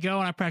 And then I go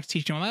and I practice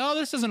teaching. I'm like, oh,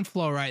 this doesn't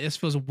flow right. This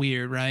feels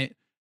weird, right?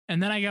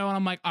 And then I go and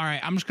I'm like, all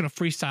right, I'm just going to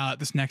freestyle it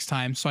this next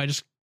time. So I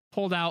just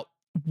pulled out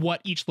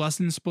what each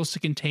lesson is supposed to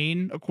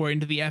contain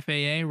according to the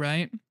FAA,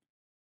 right?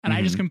 And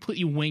I just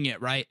completely wing it,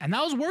 right? And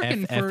that was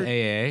working for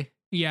FAA.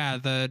 Yeah,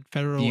 the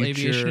Federal Future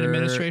Aviation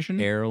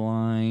Administration.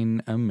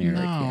 Airline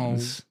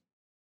Americans.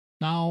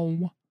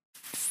 No.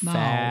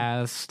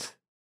 Fast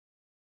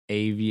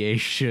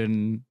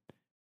aviation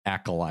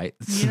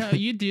acolytes.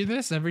 You do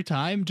this every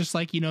time, just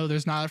like,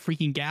 there's not a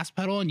freaking gas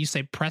pedal and you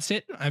say press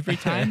it every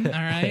time. All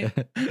right.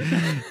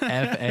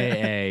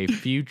 FAA,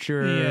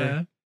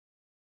 Future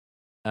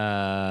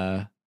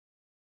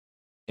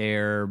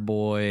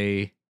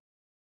Airboy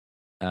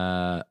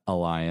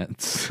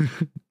Alliance.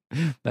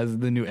 That's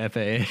the new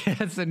FAA.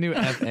 That's the new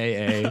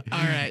FAA.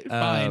 All right,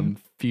 fine.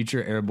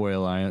 Future Airboy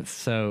Alliance.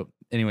 So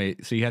anyway,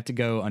 so you have to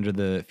go under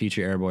the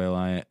Future Airboy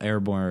Alliance,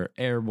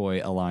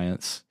 Airboy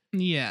Alliance.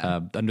 Yeah.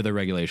 Under the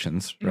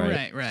regulations,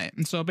 right? Right.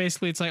 And so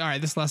basically it's like, all right,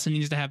 this lesson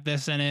needs to have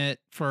this in it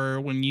for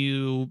when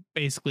you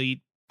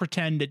basically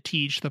pretend to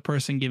teach the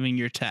person giving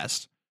your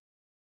test.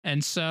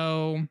 And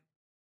so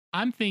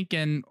I'm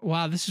thinking,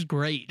 wow, this is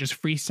great.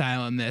 Just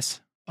freestyling this.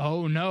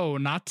 Oh no,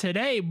 not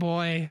today,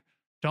 boy.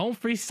 Don't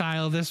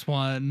freestyle this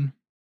one.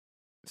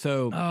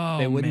 So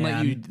they wouldn't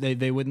let you.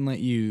 They wouldn't let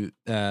you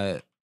throw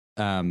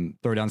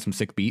down some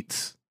sick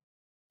beats.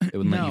 They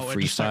wouldn't let you freestyle.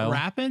 Just start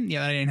rapping.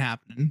 Yeah, that ain't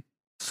happening.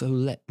 So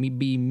let me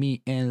be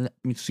me and let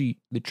me see.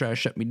 They try to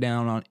shut me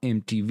down on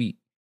MTV,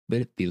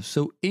 but it feels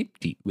so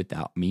empty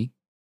without me.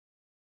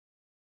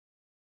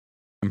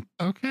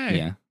 Okay.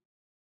 Yeah.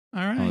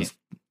 All right.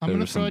 I'm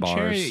gonna throw a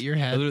cherry at your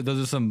head.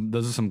 Those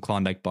are some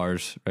Klondike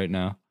bars right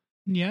now.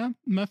 Yeah, I'm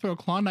gonna throw a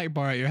Klondike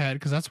bar at your head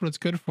because that's what it's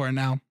good for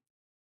now.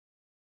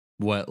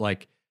 What,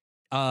 like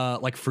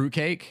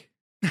fruitcake?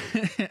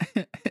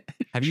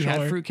 Have you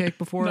had fruitcake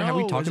before? No, have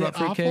we talked about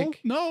fruitcake? Awful?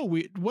 No,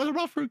 what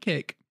about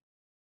fruitcake?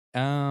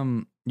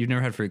 You've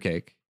never had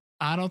fruitcake?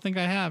 I don't think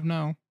I have.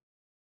 No.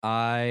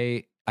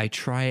 I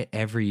try it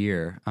every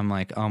year. I'm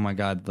like, oh my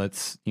god,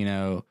 let's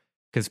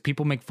because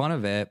people make fun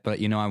of it,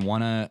 but I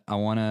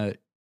wanna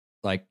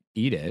like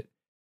eat it,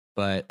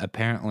 but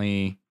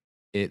apparently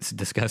it's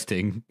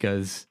disgusting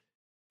because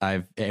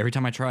every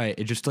time I try it,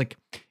 it just like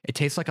it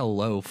tastes like a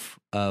loaf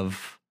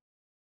of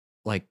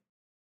like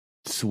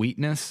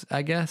sweetness,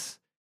 I guess,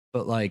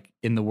 but like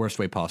in the worst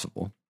way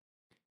possible.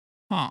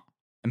 Huh.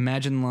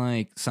 Imagine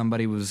like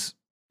somebody was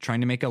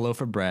trying to make a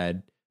loaf of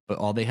bread, but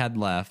all they had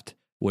left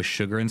was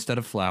sugar instead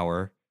of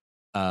flour,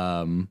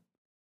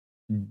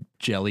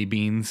 jelly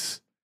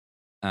beans,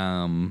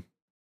 farts,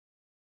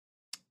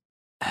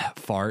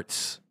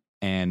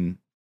 and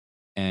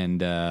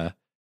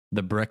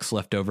the bricks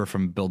left over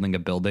from building a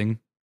building.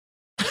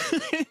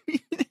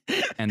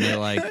 and they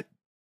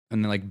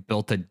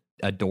built a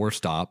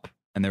doorstop,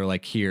 and they were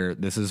like, here,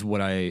 this is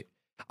what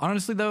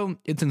honestly though,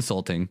 it's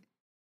insulting.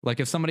 Like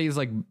if somebody's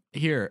like,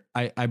 here,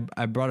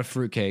 I brought a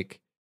fruitcake,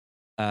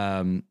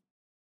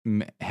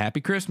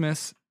 happy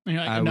Christmas.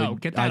 You're like, no,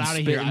 get that out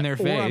of here. In their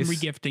face, or I'm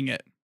regifting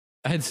it.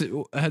 I'd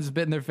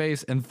spit in their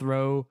face and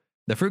throw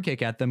the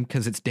fruitcake at them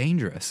because it's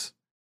dangerous.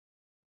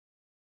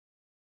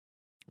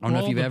 I don't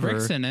know if you've ever.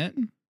 Brick's in it.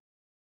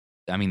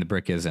 I mean, the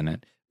brick is in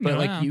it, but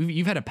like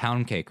you've had a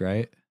pound cake,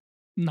 right?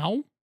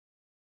 No.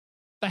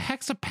 The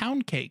heck's a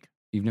pound cake?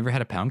 You've never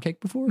had a pound cake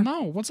before?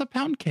 No. What's a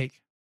pound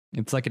cake?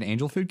 It's like an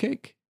angel food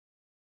cake.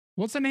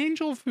 What's an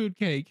angel food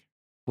cake?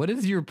 What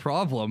is your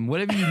problem? What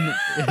have you?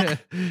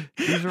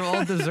 These are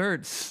all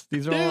desserts.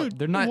 These are all.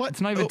 They're not.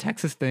 It's not even a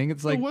Texas thing.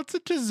 It's like, what's a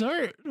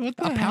dessert? What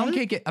the a pound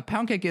cake? A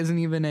pound cake isn't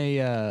even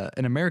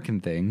an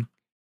American thing.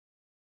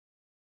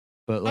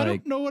 But like, I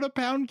don't know what a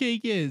pound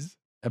cake is.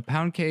 A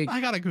pound cake.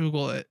 I gotta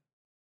Google it.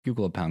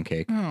 Google a pound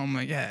cake. Oh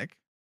my heck.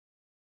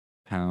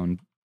 Pound.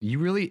 You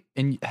really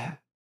and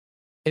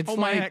it's oh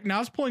my heck. Now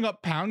it's pulling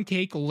up pound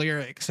cake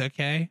lyrics.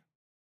 Okay.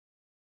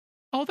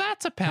 Oh,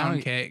 that's a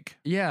pound cake.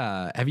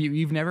 Yeah.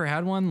 You've never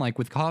had one like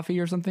with coffee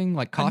or something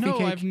like coffee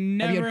cake? I've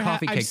never have you had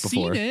coffee cake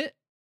before? I've seen it.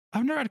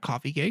 I've never had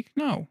coffee cake.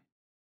 No.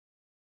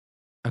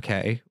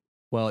 Okay.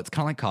 Well, it's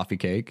kind of like coffee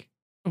cake.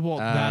 Well,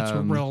 that's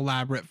real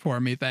elaborate for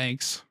me.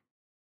 Thanks.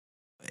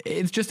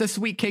 It's just a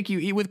sweet cake you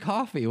eat with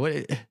coffee.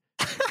 What?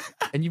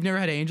 And you've never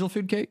had angel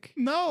food cake?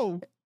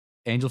 No.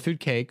 Angel food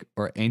cake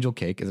or angel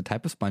cake is a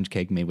type of sponge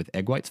cake made with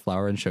egg whites,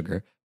 flour, and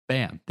sugar.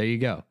 Bam. There you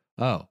go.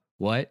 Oh,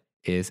 what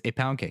is a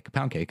pound cake? A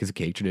pound cake is a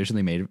cake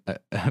traditionally made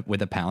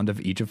with a pound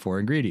of each of 4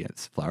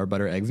 ingredients: flour,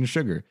 butter, eggs, and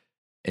sugar.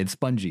 It's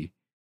spongy.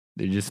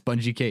 They're just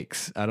spongy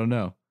cakes. I don't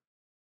know.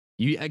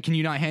 Can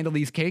you not handle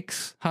these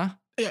cakes? Huh?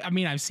 I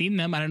mean, I've seen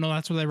them. I don't know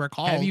that's what they were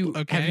called. Have you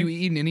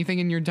eaten anything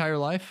in your entire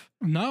life?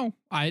 No.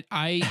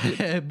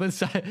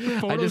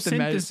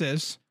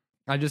 Photosynthesis.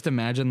 I just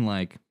imagine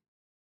like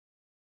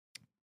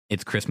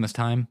it's Christmas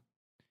time,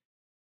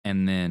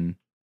 and then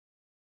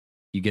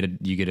you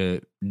get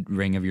a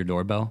ring of your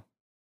doorbell,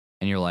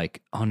 and you're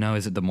like, oh no,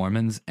 is it the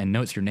Mormons? And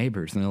no, it's your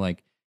neighbors, and they're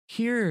like,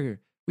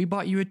 here, we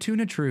bought you a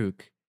tuna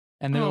truc.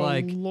 And they're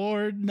like,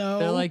 Lord, no.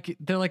 They're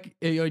like,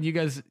 and you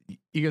guys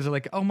are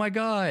like, oh my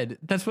God,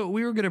 that's what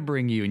we were gonna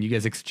bring you. And you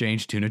guys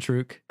exchange tuna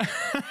truc.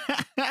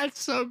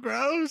 That's so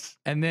gross.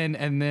 And then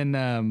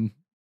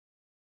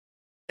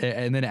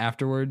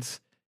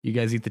afterwards, you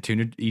guys eat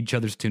each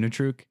other's tuna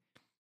truc.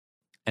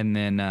 And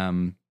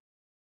then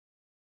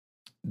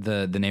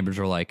the neighbors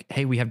were like,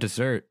 hey, we have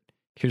dessert.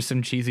 Here's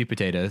some cheesy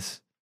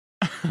potatoes.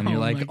 And you're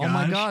like, oh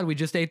my God, we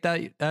just ate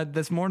that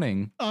this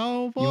morning.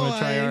 Oh boy. You want to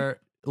try our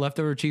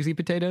leftover cheesy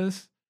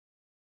potatoes?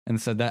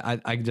 And so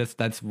that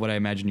that's what I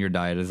imagine your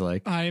diet is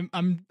like. I'm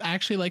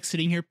actually like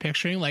sitting here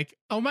picturing like,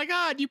 oh my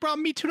God, you brought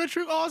me tuna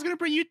truc. Oh, I was gonna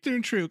bring you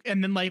tuna truc.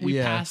 And then like we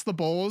pass the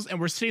bowls and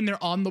we're sitting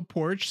there on the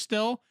porch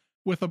still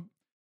with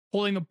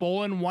holding a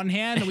bowl in one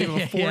hand and we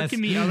have a fork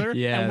in the other.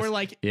 And we're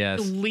like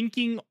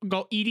eating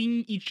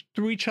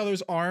through each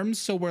other's arms.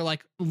 So we're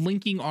like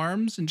linking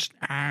arms and just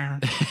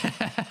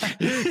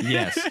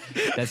Yes,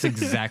 that's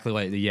exactly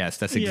what I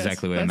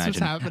imagine. What's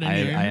happening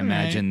here. I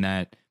imagine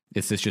that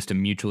it's just a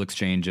mutual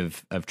exchange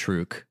of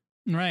truc.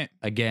 Right.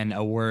 Again,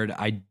 a word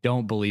I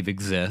don't believe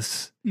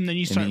exists. And then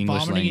you start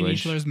vomiting in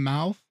each other's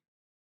mouth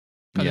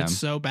because it's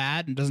so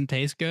bad and doesn't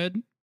taste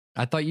good.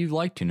 I thought you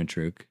liked tuna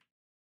truc.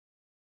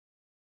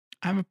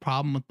 I have a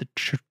problem with the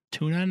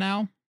tuna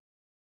now.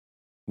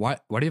 Why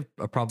do you have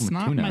a problem with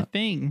tuna? It's not my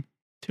thing.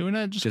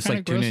 Tuna just kind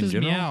of grosses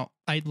me out.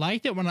 I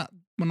liked it when I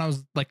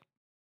was like,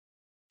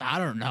 I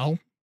don't know,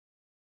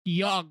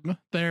 young.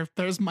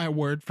 There's my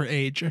word for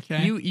age.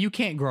 Okay. You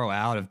can't grow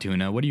out of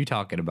tuna. What are you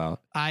talking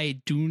about?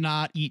 I do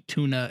not eat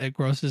tuna. It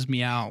grosses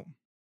me out.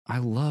 I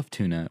love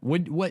tuna.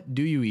 What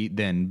do you eat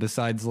then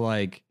besides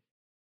like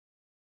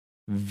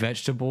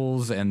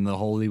vegetables and the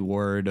holy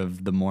word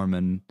of the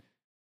Mormon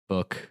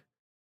book?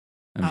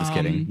 I'm just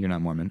kidding. You're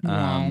not Mormon.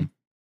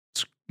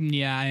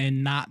 Yeah,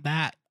 and not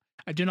that.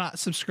 I do not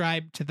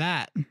subscribe to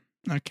that.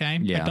 Okay.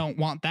 Yeah. I don't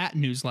want that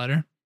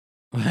newsletter.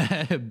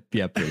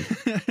 Yeah, please.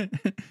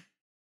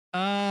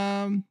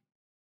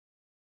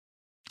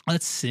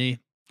 Let's see.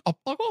 I'll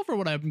go over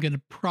what I'm going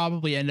to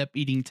probably end up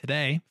eating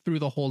today through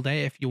the whole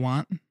day if you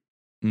want.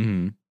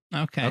 Mm-hmm.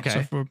 Okay.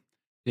 So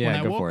when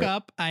I woke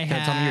up, I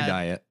had tell me your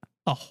diet.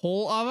 A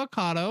whole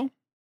avocado.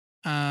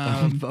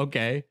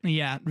 Okay.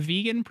 Yeah.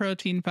 Vegan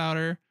protein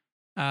powder.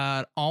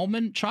 Chocolate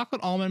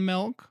almond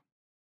milk,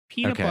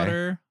 peanut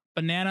butter,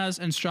 bananas,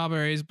 and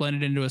strawberries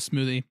blended into a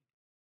smoothie.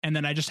 And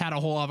then I just had a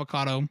whole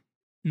avocado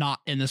not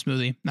in the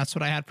smoothie. That's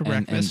what I had for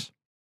breakfast.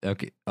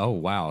 Okay. Oh,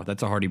 wow.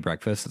 That's a hearty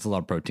breakfast. That's a lot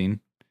of protein.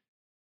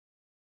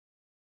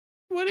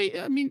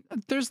 I mean,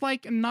 there's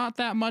like not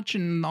that much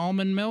in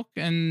almond milk,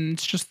 and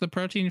it's just the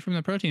protein from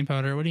the protein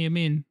powder. What do you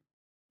mean?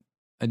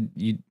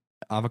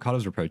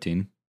 Avocados are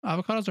protein.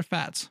 Avocados are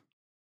fats.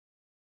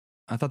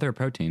 I thought they were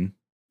protein.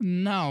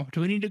 No.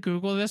 Do we need to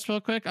Google this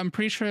real quick? I'm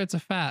pretty sure it's a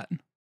fat.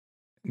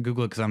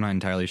 Google it because I'm not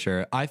entirely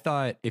sure. I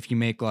thought if you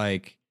make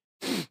like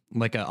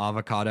an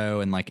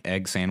avocado and like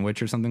egg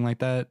sandwich or something like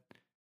that,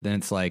 then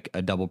it's like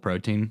a double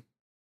protein.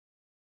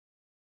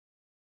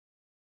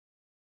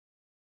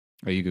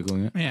 Are you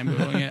Googling it? Yeah, I'm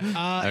Googling it.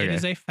 Okay. It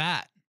is a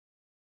fat.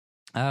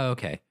 Oh,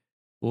 okay.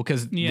 Well,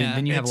 because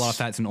then you have a lot of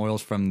fats and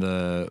oils from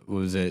did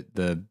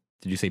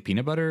you say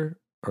peanut butter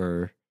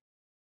or?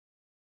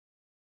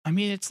 I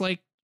mean, it's like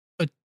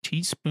a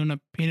teaspoon of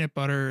peanut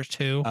butter or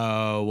two.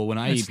 Oh, well, when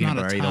I eat peanut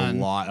butter, I eat a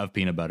lot of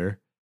peanut butter.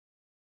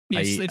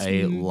 Yes, I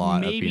eat a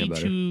lot of peanut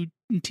butter. Maybe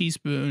 2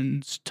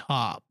 teaspoons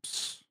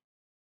tops.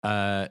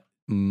 For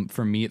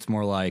me, it's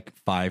more like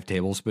 5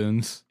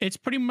 tablespoons. It's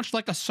pretty much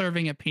like a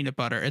serving of peanut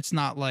butter. It's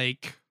not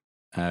like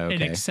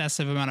an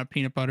excessive amount of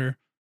peanut butter.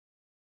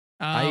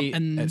 I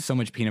eat so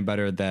much peanut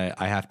butter that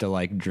I have to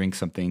like drink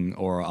something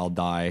or I'll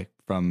die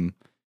from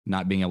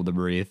not being able to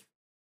breathe.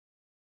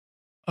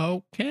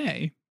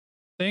 Okay.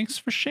 Thanks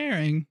for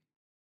sharing.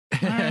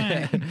 All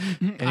right.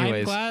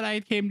 I'm glad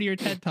I came to your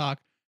TED Talk.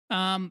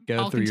 I'll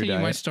continue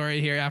my story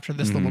here after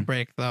this little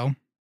break, though.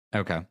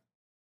 Okay.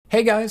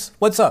 Hey guys,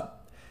 what's up?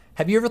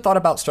 Have you ever thought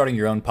about starting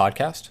your own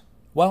podcast?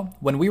 Well,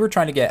 when we were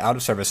trying to get Out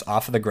of Service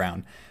off of the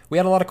ground, we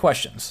had a lot of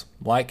questions,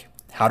 like,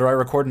 how do I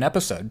record an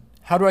episode?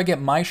 How do I get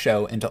my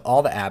show into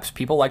all the apps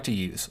people like to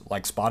use,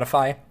 like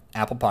Spotify,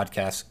 Apple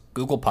Podcasts,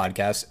 Google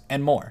Podcasts,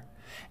 and more?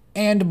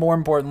 And more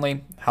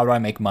importantly, how do I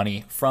make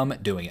money from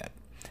doing it?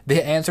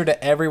 The answer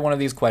to every one of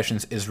these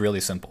questions is really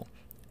simple.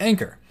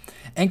 Anchor.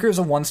 Anchor is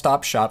a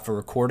one-stop shop for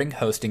recording,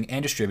 hosting,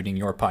 and distributing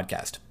your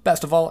podcast.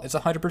 Best of all, it's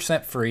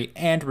 100% free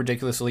and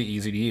ridiculously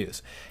easy to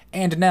use.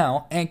 And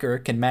now, Anchor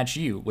can match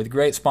you with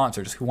great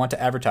sponsors who want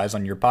to advertise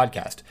on your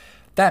podcast.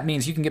 That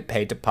means you can get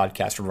paid to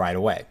podcast right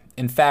away.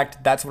 In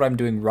fact, that's what I'm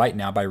doing right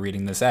now by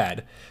reading this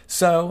ad.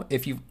 So,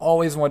 if you've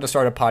always wanted to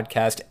start a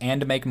podcast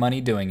and to make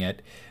money doing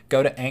it,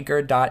 go to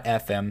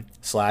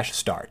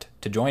anchor.fm/start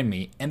to join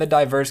me in the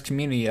diverse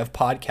community of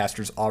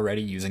podcasters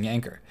already using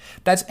Anchor.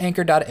 That's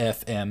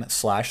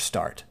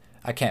anchor.fm/start.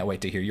 I can't wait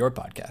to hear your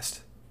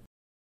podcast.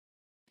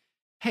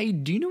 Hey,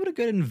 do you know what a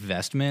good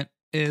investment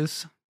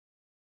is?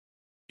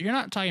 You're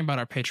not talking about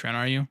our Patreon,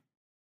 are you?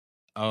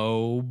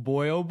 Oh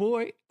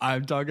boy.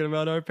 I'm talking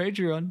about our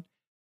Patreon.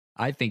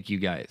 I think you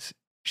guys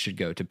should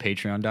go to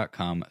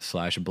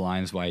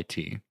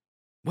patreon.com/blindsyt.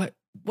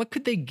 What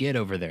could they get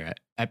over there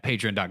at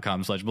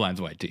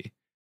patreon.com/blindsyt?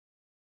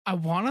 I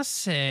want to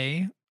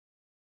say,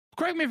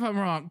 correct me if I'm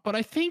wrong, but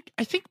I think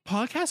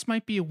podcasts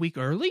might be a week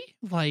early.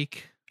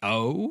 Like,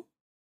 oh,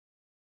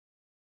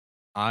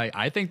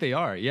 I think they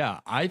are. Yeah,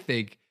 I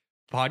think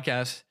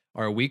podcasts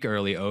are a week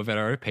early over at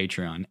our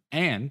Patreon,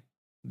 and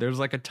there's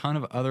like a ton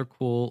of other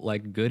cool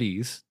like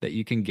goodies that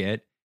you can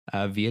get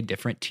via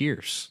different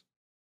tiers.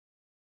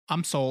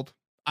 I'm sold.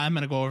 I'm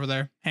gonna go over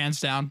there, hands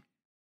down.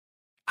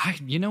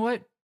 You know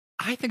what?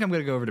 I think I'm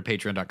gonna go over to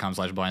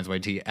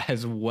patreon.com/blindsyt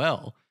as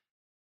well.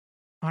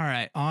 All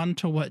right, on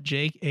to what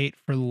Jake ate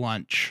for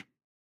lunch.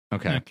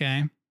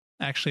 Okay.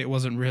 Actually, it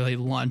wasn't really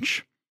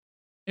lunch.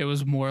 It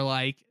was more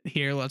like,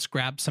 here, let's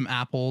grab some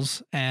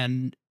apples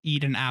and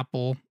eat an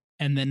apple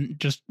and then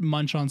just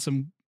munch on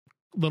some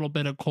little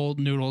bit of cold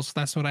noodles.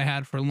 That's what I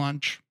had for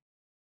lunch.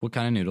 What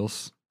kind of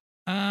noodles?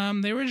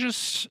 They were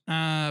just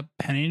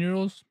penny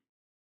noodles.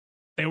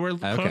 They were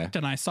cooked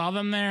and I saw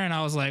them there and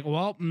I was like,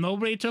 well,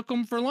 nobody took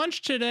them for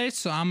lunch today,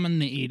 so I'm going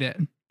to eat it.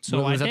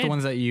 So was that the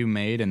ones that you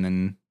made and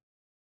then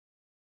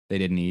they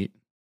didn't eat?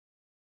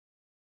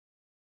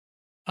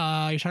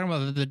 You're talking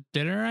about the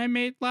dinner I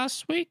made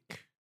last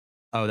week?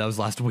 Oh, that was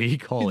last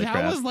week? Holy crap.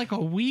 That was like a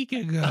week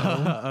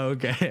ago.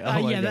 Okay.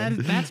 Oh my God.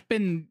 That's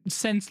been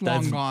since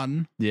long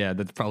gone. Yeah,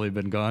 that's probably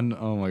been gone.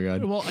 Oh my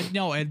God. Well,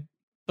 no,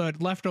 the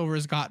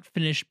leftovers got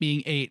finished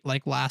being ate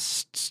like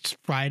last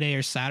Friday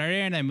or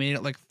Saturday, and I made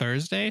it like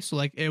Thursday. So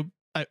like it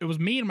was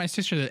me and my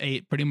sister that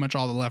ate pretty much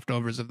all the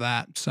leftovers of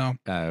that. So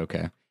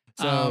okay.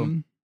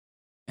 So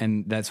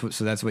and that's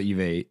what you've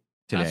ate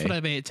today. That's what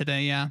I've ate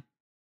today. Yeah.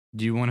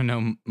 Do you want to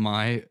know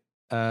my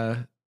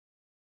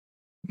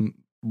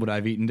what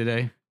I've eaten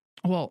today?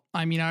 Well,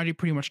 I mean, I already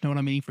pretty much know what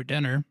I'm eating for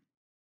dinner.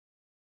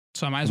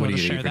 So I might as well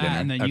just share that,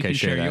 and then you can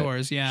share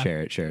yours. Yeah.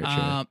 Share it.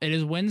 It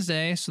is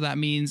Wednesday, so that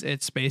means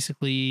it's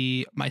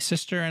basically my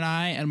sister and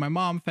I and my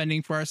mom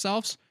fending for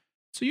ourselves.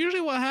 So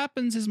usually what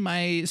happens is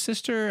my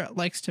sister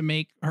likes to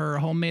make her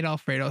homemade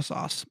Alfredo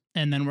sauce.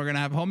 And then we're going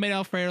to have homemade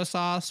Alfredo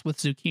sauce with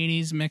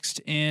zucchinis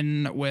mixed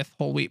in with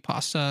whole wheat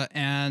pasta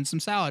and some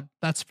salad.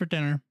 That's for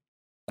dinner.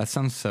 That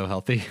sounds so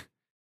healthy.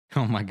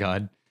 Oh my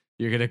God.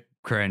 You're going to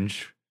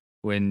cringe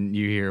when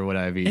you hear what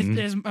I've eaten.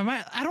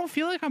 I don't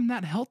feel like I'm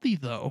that healthy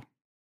though.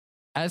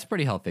 That's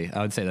pretty healthy.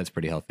 I would say that's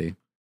pretty healthy.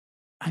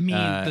 I mean,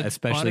 the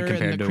especially butter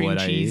compared and the to cream what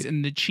I cheese eat.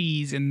 and the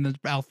cheese and the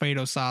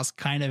Alfredo sauce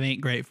kind of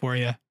ain't great for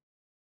you.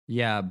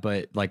 Yeah,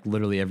 but like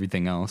literally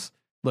everything else.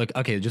 Look,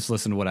 okay, just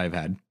listen to what I've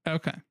had.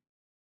 Okay.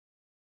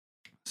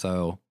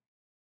 So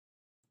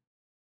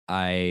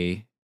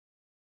I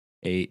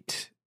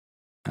ate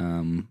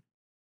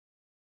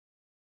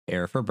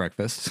air for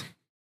breakfast.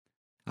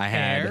 I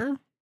had Air?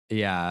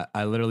 Yeah,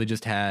 I literally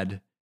just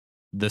had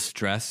the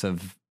stress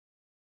of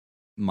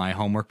my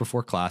homework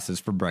before classes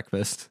for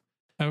breakfast.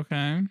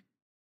 Okay.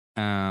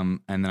 And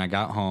then I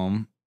got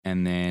home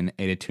and then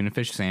ate a tuna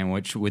fish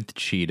sandwich with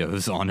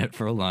Cheetos on it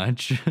for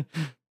lunch.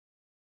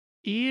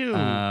 Ew.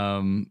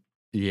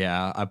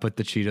 Yeah, I put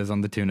the Cheetos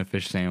on the tuna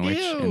fish sandwich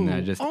Ew. and then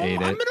I just ate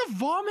it. I'm gonna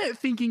vomit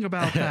thinking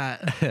about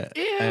that.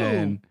 Ew.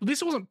 And- At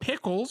least it wasn't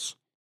pickles.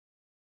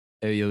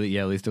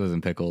 Yeah, at least it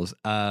wasn't pickles.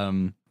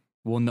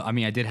 Well, no, I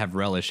mean, I did have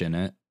relish in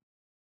it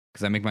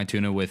because I make my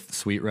tuna with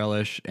sweet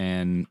relish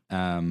and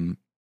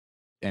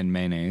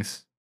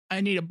mayonnaise.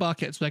 I need a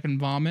bucket so I can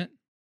vomit.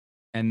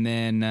 And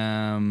then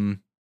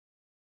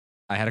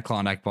I had a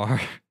Klondike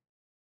bar.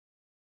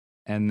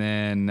 And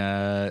then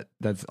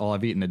that's all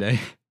I've eaten today.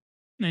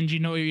 And do you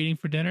know what you're eating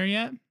for dinner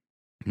yet?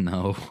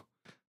 No.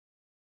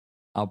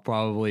 I'll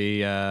probably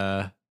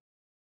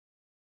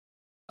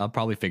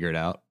figure it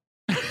out.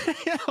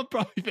 Yeah, I'll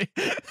probably.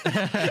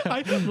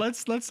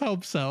 Let's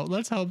hope so.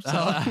 Let's hope so.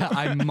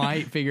 I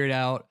might figure it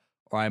out,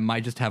 or I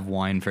might just have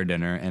wine for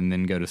dinner and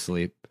then go to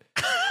sleep.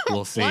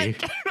 We'll see.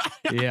 What?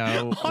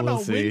 Yeah, On we'll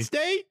a see.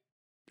 Wednesday?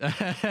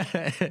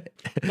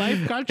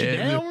 Life got you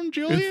down, It's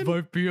Julian?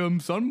 5 p.m.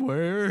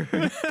 somewhere.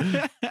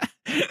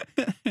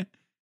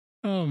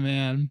 Oh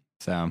man.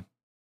 So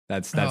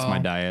that's my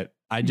diet.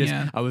 I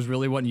was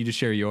really wanting you to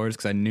share yours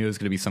because I knew it was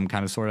going to be some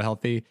kind of sort of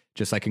healthy,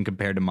 just so I can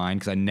compare to mine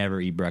because I never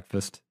eat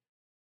breakfast.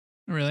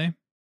 Really?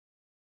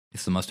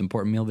 It's the most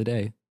important meal of the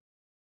day.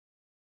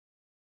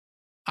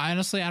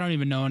 Honestly, I don't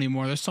even know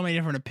anymore. There's so many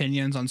different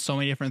opinions on so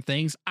many different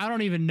things. I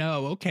don't even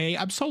know. Okay,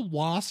 I'm so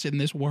lost in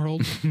this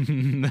world.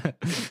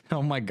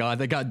 Oh my god,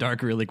 that got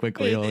dark really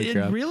quickly. Holy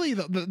crap. Really,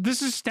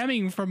 this is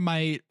stemming from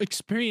my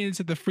experience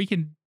at the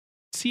freaking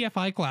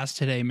CFI class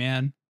today,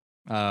 man.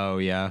 Oh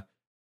yeah.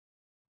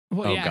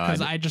 Well, Oh, yeah, because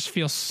God. I just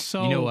feel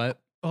so. You know what?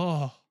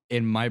 Oh,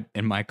 In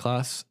my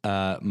class,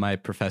 my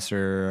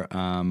professor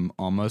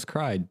almost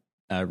cried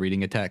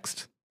reading a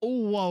text.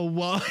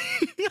 whoa.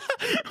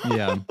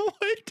 Yeah.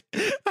 What?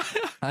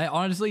 I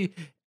honestly,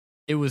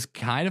 it was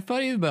kind of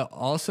funny, but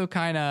also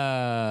kind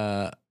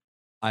of,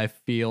 I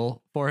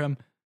feel for him,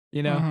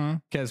 you know,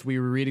 because we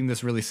were reading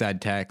this really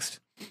sad text,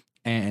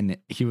 and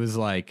he was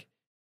like,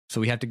 "So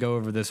we have to go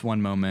over this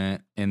one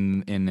moment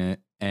in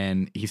it."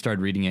 And he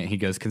started reading it. He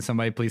goes, "Can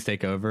somebody please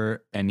take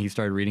over?" And he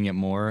started reading it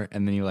more,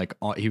 and then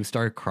he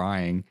started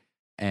crying,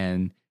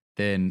 and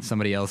then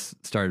somebody else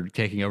started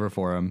taking over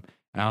for him,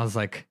 and I was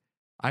like,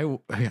 I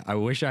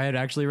wish I had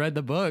actually read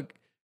the book.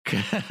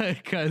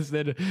 Because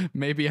then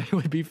maybe I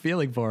would be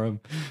feeling for him.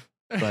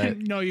 But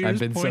No, you're I've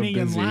just been so pointing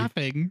and busy.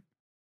 laughing.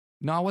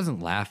 No, I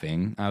wasn't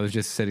laughing. I was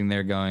just sitting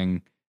there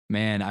going,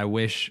 man, I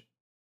wish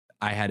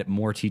I had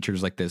more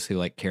teachers like this who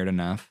like cared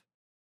enough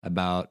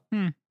about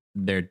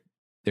their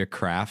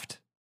craft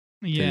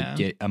Yeah. to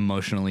get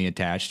emotionally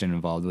attached and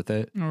involved with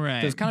it. All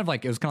right. So it was kind of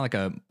like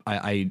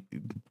I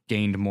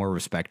gained more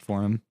respect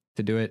for him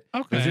to do it.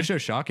 Okay. It was just so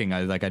shocking.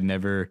 I'd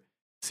never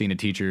seen a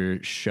teacher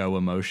show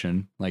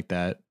emotion like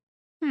that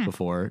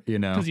before, you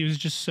know? Because he was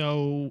just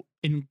so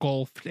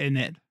engulfed in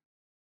it.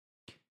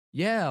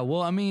 Yeah,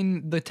 well, I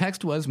mean, the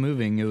text was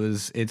moving.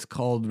 It's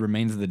called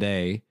Remains of the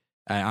Day.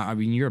 I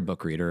mean, you're a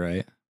book reader,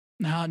 right?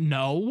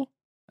 No.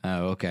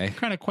 Oh, okay. What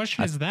kind of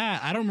question is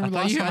that? I don't remember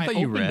I the last thought time I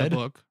you opened read. the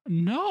book.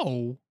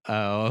 No.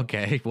 Oh,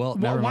 okay. Well,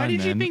 never Why mind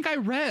did you then. think I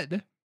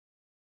read?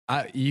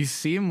 You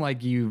seem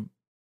like you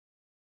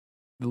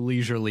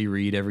leisurely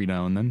read every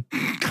now and then.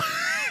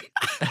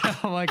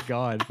 Oh my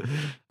god.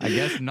 I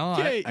guess not.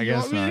 Okay, I you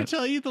guess want me not. to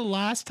tell you the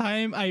last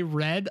time I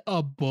read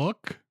a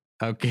book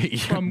Okay, yeah,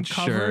 from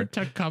cover sure.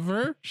 to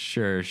cover?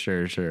 Sure.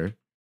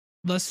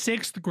 The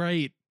 6th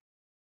grade.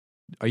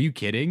 Are you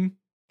kidding?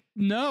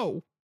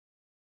 No.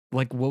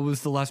 Like, what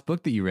was the last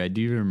book that you read?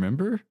 Do you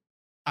remember?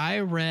 I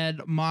read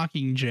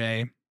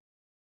Mockingjay.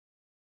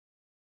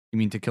 You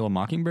mean To Kill a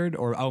Mockingbird?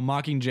 Or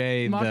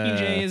Mockingjay?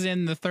 Mockingjay is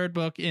in the 3rd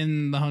book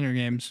in the Hunger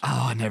Games.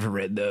 Oh, I never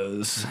read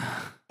those.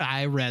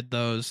 I read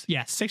those.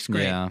 Yeah, 6th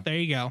grade. Yeah. There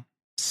you go.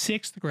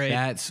 6th grade.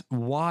 That's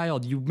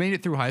wild. You made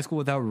it through high school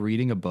without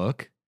reading a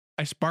book?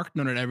 I spark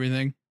noted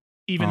everything.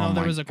 Even Oh though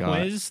there my was a God.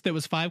 quiz that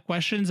was 5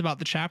 questions about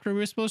the chapter we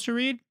were supposed to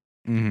read.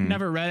 Mhm.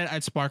 Never read it.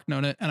 I'd spark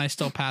note it, and I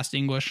still passed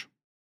English.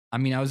 I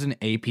mean, I was in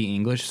AP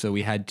English, so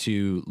we had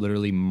to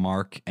literally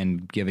mark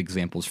and give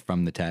examples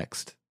from the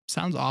text.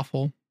 Sounds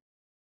awful.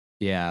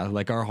 Yeah,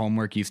 like our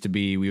homework used to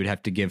be we would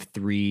have to give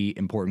 3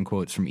 important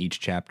quotes from each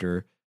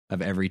chapter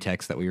of every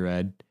text that we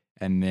read,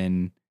 and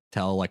then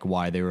tell like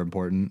why they were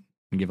important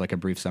and give like a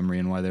brief summary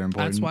on why they're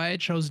important. That's why I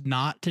chose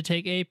not to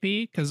take AP,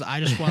 because I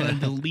just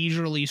wanted to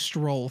leisurely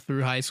stroll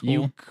through high school.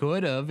 You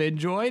could have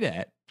enjoyed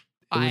it.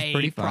 It was I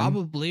pretty fun.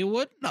 probably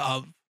wouldn't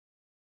have.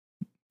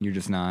 You're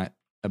just not.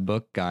 a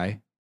book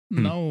guy.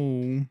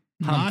 No,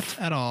 not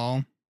at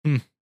all.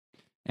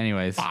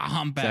 Anyways, bah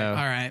humbug. All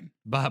right,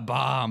 bah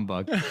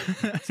humbug.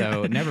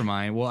 So never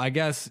mind. Well, I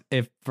guess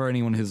if for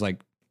anyone who's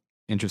like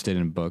interested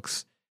in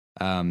books,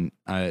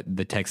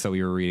 the text that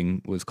we were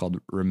reading was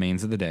called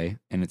 "Remains of the Day,"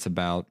 and it's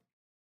about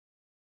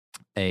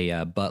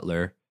a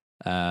butler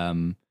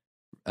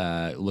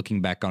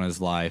looking back on his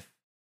life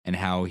and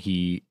how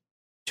he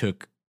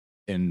took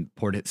and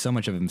poured so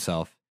much of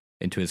himself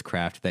into his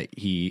craft that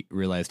he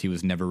realized he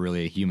was never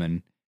really a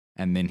human,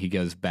 and then he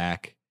goes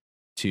back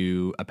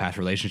to a past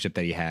relationship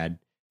that he had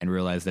and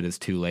realized that it's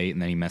too late,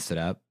 and then he messed it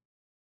up.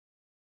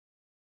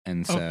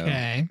 And so,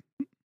 okay,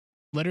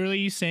 literally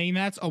you saying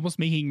that's almost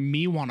making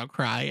me want to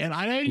cry, and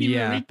I didn't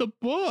even read the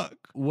book.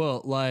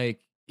 Well,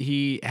 like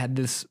he had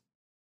this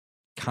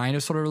kind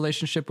of sort of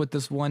relationship with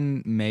this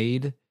one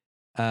maid,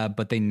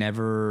 but they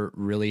never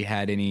really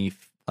had any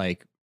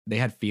like they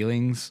had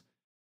feelings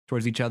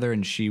towards each other,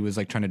 and she was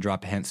like trying to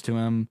drop hints to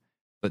him,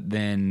 but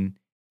then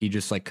he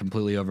just like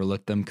completely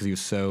overlooked them because he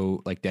was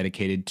so like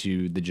dedicated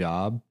to the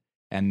job.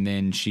 And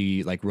then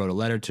she like wrote a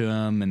letter to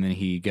him, and then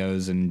he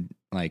goes and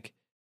like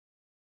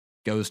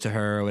goes to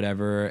her or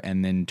whatever,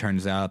 and then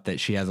turns out that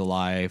she has a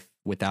life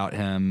without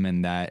him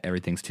and that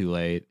everything's too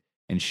late,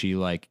 and she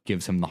like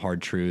gives him the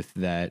hard truth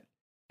that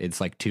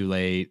it's like too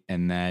late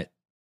and that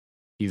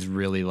he's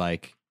really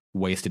like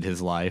wasted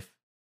his life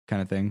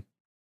kind of thing.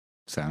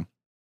 So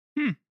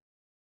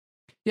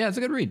yeah, it's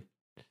a good read.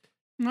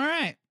 All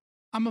right,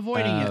 I'm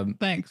avoiding it.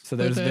 Thanks. So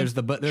there's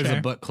a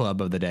book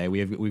club of the day.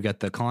 We've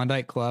got the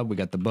Klondike Club. We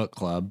got the book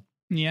club.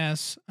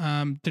 Yes.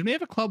 Did we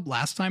have a club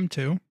last time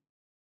too?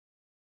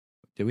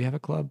 Did we have a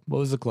club? What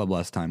was the club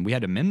last time? We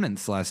had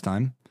amendments last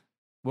time.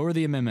 What were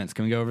the amendments?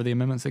 Can we go over the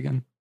amendments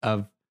again?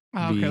 Okay,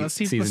 let's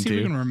see if we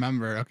can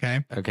remember.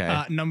 Okay.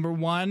 Number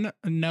 1,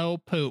 no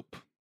poop.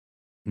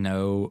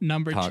 No.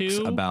 Number talks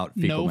 2, about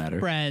fecal no matter.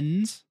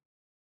 friends.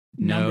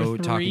 No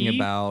Number 3, talking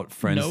about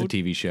Friends, the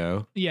TV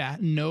show. Yeah.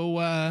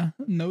 No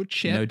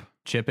chip. No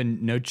chip.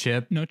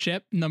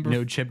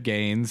 No chip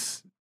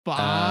gains. Wait,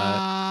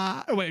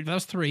 that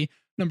was 3.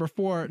 Number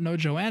 4, no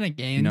Joanna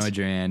gains. No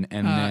Joanne.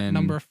 And then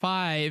number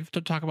 5,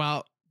 to talk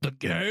about the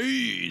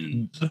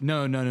gains.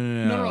 No.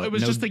 It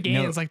was just the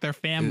gains, like their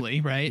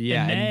family, right?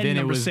 Yeah, and then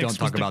it was don't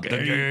talk about the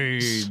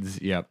gains. gains.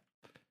 Yep.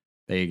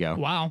 There you go.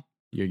 Wow.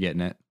 You're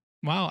getting it.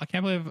 Wow, I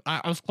can't believe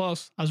I was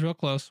close. I was real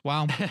close.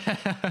 Wow.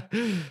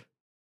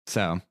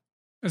 So,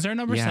 is there a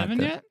number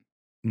 7 yet?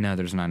 No,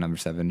 there's not number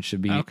 7.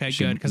 Should be okay,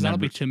 good, because that'll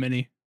be too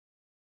many.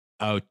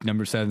 Oh,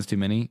 number 7's too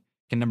many.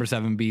 Can number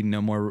 7 be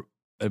no more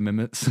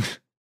amendments?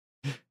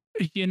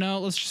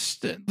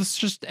 Let's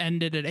just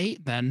end it at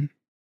 8 then.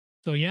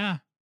 So yeah,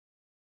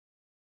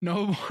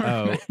 no more.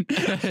 Oh,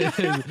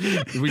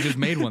 we just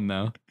made one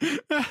though.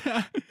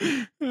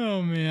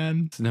 Oh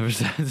man, it's number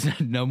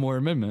 7. No more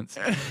amendments.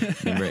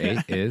 Number 8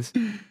 is,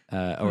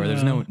 or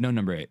there's no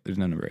number 8. There's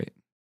no number 8.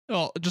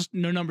 Oh, just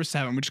no number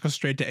 7. We just go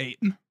straight to 8.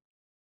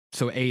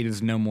 So 8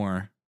 is no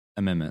more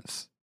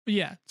amendments.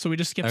 Yeah. So we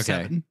just skip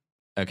 7.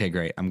 Okay,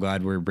 great. I'm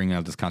glad we're bringing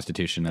out this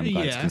Constitution. I'm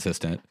glad it's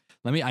consistent.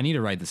 I need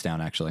to write this down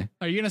actually.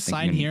 Are you gonna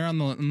sign here on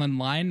the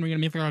line? We're gonna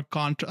make like a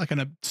contract, like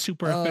a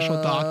super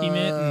official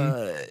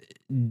document.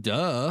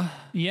 Duh.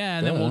 Yeah,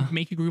 and then we'll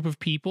make a group of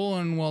people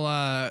and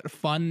we'll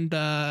fund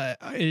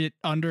it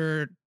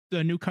under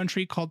the new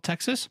country called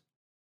Texas.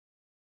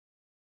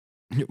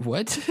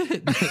 What?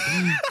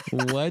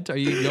 What? Are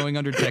you going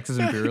under Texas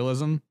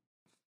imperialism?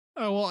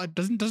 Oh well,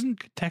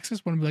 doesn't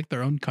Texas want to be like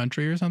their own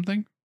country or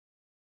something?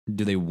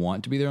 Do they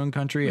want to be their own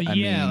country? I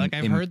mean, like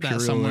I've heard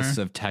that somewhere. Imperialists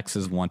of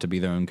Texas want to be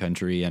their own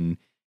country, and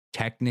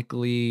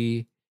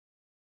technically,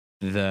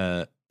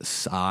 the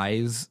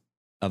size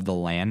of the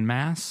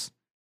landmass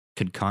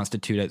could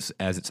constitute it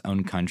as its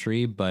own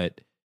country, but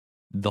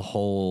the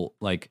whole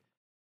like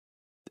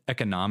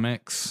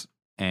economics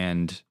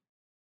and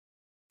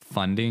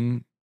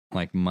funding,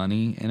 like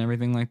money and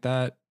everything like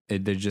that,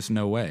 there's just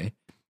no way.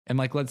 And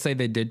like, let's say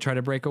they did try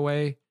to break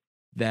away.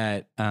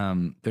 That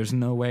there's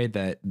no way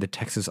that the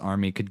Texas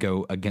Army could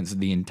go against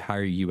the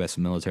entire U.S.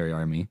 military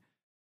army.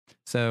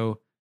 So,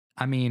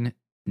 I mean,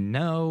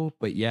 no,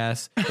 but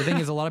yes. The thing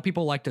is, a lot of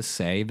people like to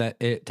say that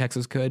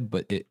Texas could,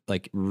 but it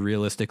like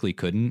realistically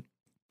couldn't.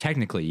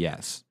 Technically,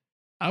 yes.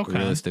 Okay.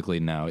 Realistically,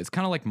 no. It's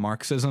kind of like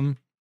Marxism.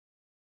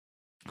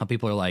 How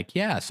people are like,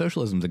 yeah,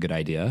 socialism's a good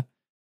idea.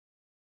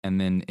 And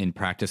then in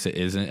practice, it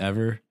isn't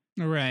ever.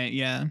 Right,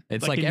 yeah.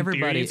 It's like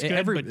everybody... It's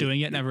good, but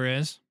doing it never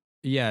is.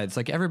 Yeah, it's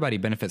like everybody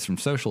benefits from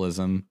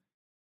socialism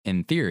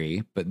in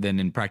theory, but then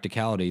in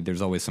practicality, there's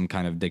always some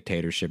kind of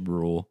dictatorship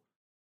rule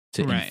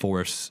to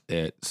enforce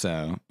it.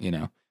 So,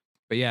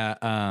 but yeah,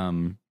 a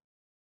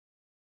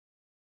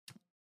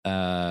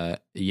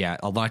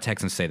lot of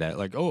Texans say that,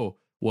 like, oh,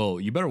 well,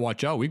 you better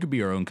watch out. We could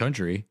be our own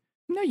country.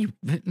 No, you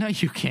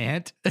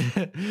can't.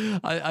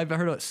 I've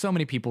heard so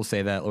many people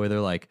say that, where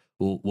they're like,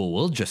 well,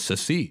 we'll just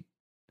secede.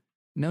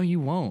 No, you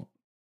won't.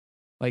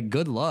 Like,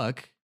 good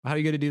luck. How are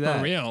you going to do that?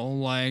 For real,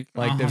 like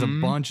there's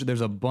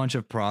a bunch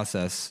of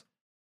process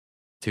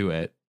to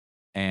it,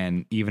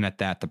 And even at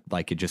that,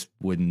 it just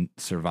wouldn't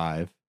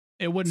survive.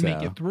 It wouldn't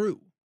make it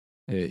through.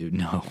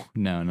 No,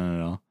 not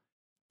at all.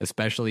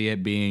 Especially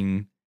it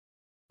being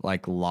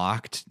like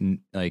locked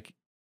like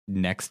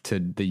next to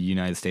the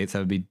United States. That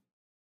would be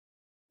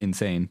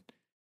insane.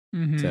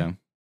 Mm-hmm. So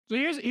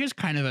here's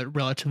kind of a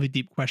relatively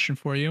deep question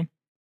for you.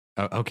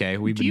 Okay,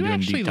 we've been doing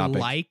deep topics. Do you actually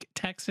like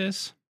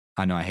Texas?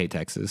 I know I hate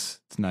Texas.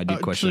 It's not a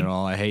deep question at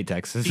all. I hate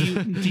Texas.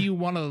 Do you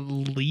want to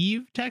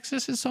leave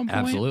Texas at some point?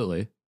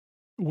 Absolutely.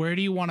 Where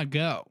do you want to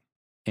go?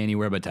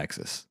 Anywhere but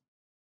Texas.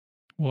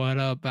 What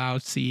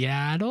about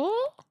Seattle?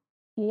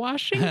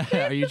 Washington?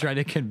 Are you trying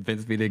to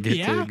convince me to go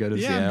to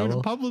Seattle?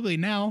 Yeah, publicly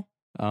now.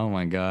 Oh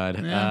my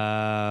God.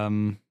 Yeah.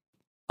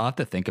 I'll have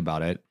to think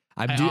about it.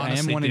 I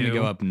am wanting to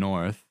go up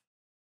north,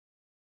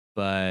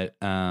 but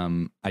I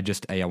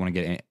want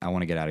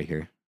to get out of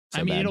here.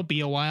 So bad. It'll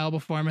be a while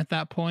before I'm at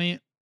that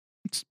point,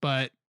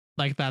 but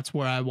like that's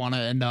where I want to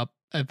end up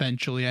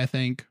eventually, I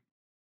think.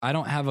 I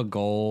don't have a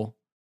goal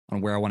on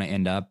where I want to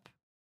end up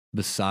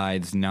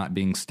besides not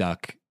being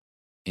stuck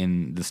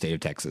in the state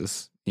of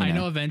Texas. I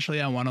know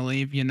eventually I want to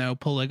leave,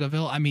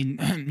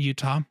 Poligaville.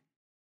 Utah.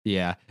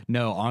 Yeah.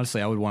 No,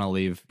 honestly, I would want to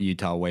leave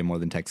Utah way more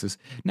than Texas.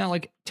 Now,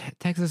 like,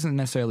 Texas isn't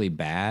necessarily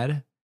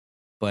bad,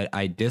 but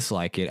I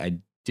dislike it. I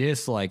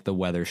dislike the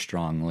weather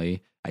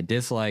strongly. I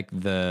dislike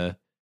the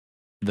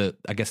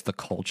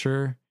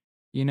culture,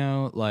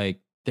 like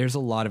there's a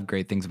lot of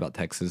great things about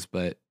Texas,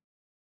 but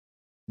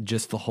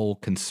just the whole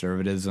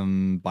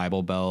conservatism,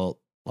 Bible Belt,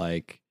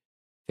 like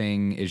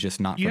thing is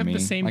just not for me. You have the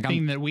same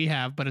thing that we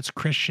have, but it's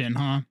Christian,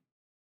 huh?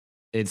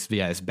 It's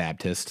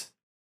Baptist.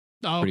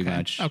 Oh, pretty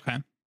much. Okay.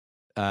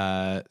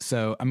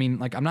 So I'm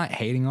not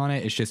hating on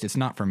it. It's just, it's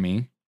not for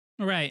me.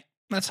 Right.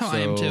 That's how I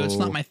am too. It's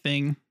not my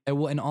thing.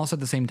 And also at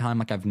the same time,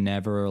 like I've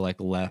never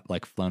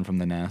flown from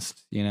the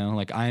nest,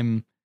 like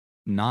I'm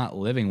not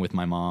living with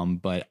my mom,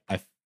 but I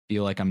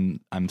feel like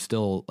I'm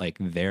still like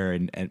there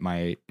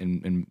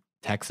in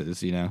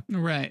Texas,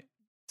 Right.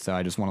 So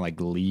I just want to like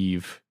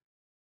leave.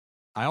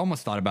 I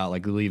almost thought about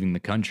like leaving the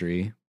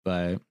country,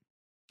 but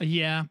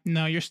yeah,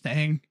 no, you're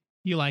staying.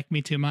 You like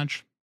me too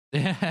much.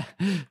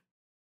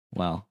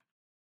 Well,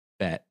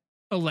 bet.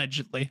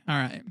 Allegedly. All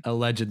right.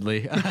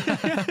 Allegedly.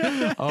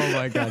 Oh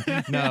my God.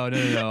 No.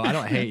 I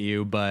don't hate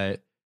you,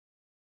 but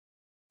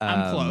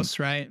I'm close,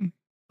 right?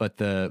 But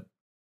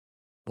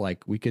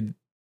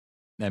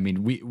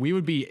we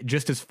would be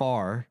just as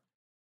far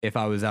if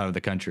I was out of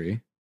the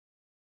country,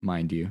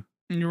 mind you.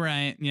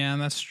 Right. Yeah,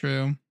 that's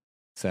true.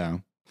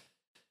 So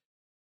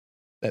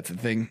that's the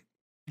thing.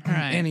 All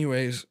right.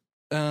 Anyways,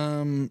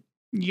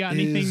 you got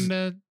anything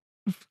to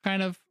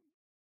kind of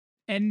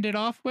end it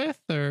off with,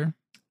 or?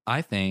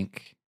 I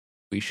think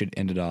we should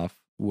end it off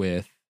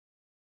with.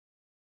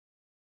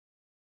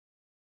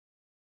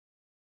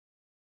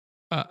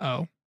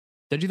 Uh-oh.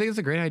 Did you think it's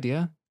a great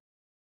idea?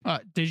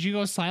 Did you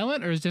go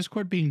silent, or is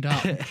Discord being dumb?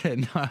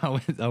 No,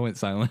 I went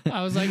silent.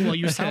 I was like, well,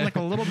 you sound like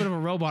a little bit of a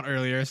robot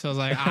earlier. So I was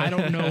like, I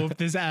don't know if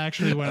this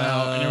actually went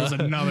out and it was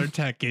another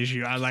tech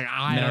issue. I was like,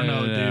 I don't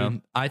know,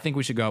 dude. I think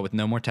we should go out with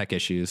no more tech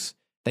issues.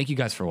 Thank you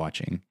guys for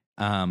watching.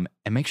 And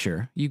make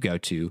sure you go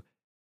to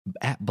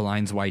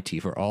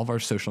 @BlindsYT for all of our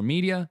social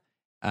media.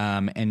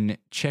 And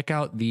check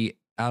out the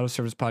Out of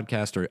Service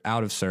podcast or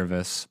Out of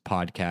Service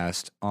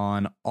podcast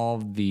on all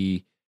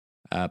the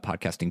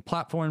podcasting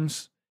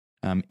platforms.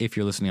 If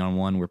you're listening on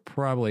one, we're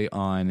probably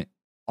on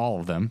all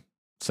of them.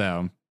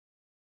 So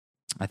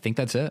I think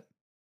that's it.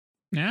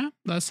 Yeah,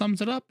 that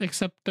sums it up.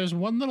 Except there's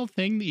one little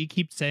thing that you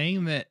keep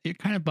saying that it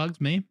kind of bugs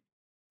me.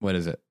 What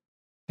is it?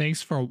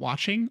 Thanks for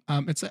watching.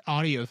 It's an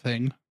audio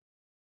thing.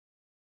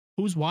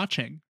 Who's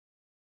watching?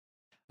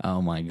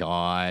 Oh my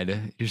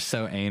God. You're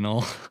so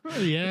anal.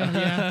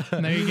 Yeah.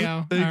 There you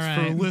go.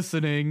 Thanks for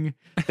listening.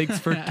 Thanks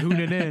for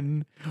tuning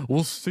in.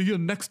 We'll see you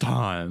next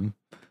time.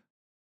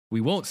 We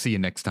won't see you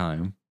next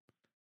time.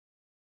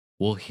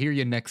 We'll hear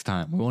you next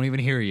time. We won't even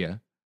hear you.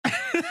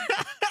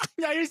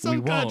 Yeah, you're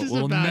so conscious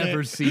We'll about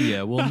never see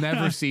you. We'll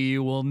never see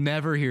you. We'll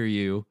never hear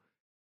you.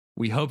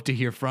 We hope to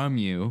hear from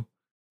you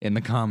in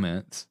the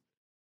comments.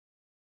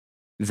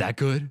 Is that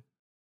good?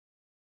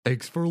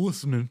 Thanks for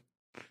listening.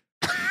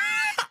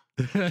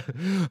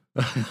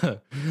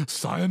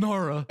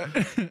 Sayonara.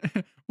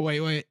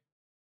 Wait.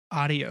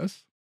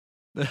 Adios.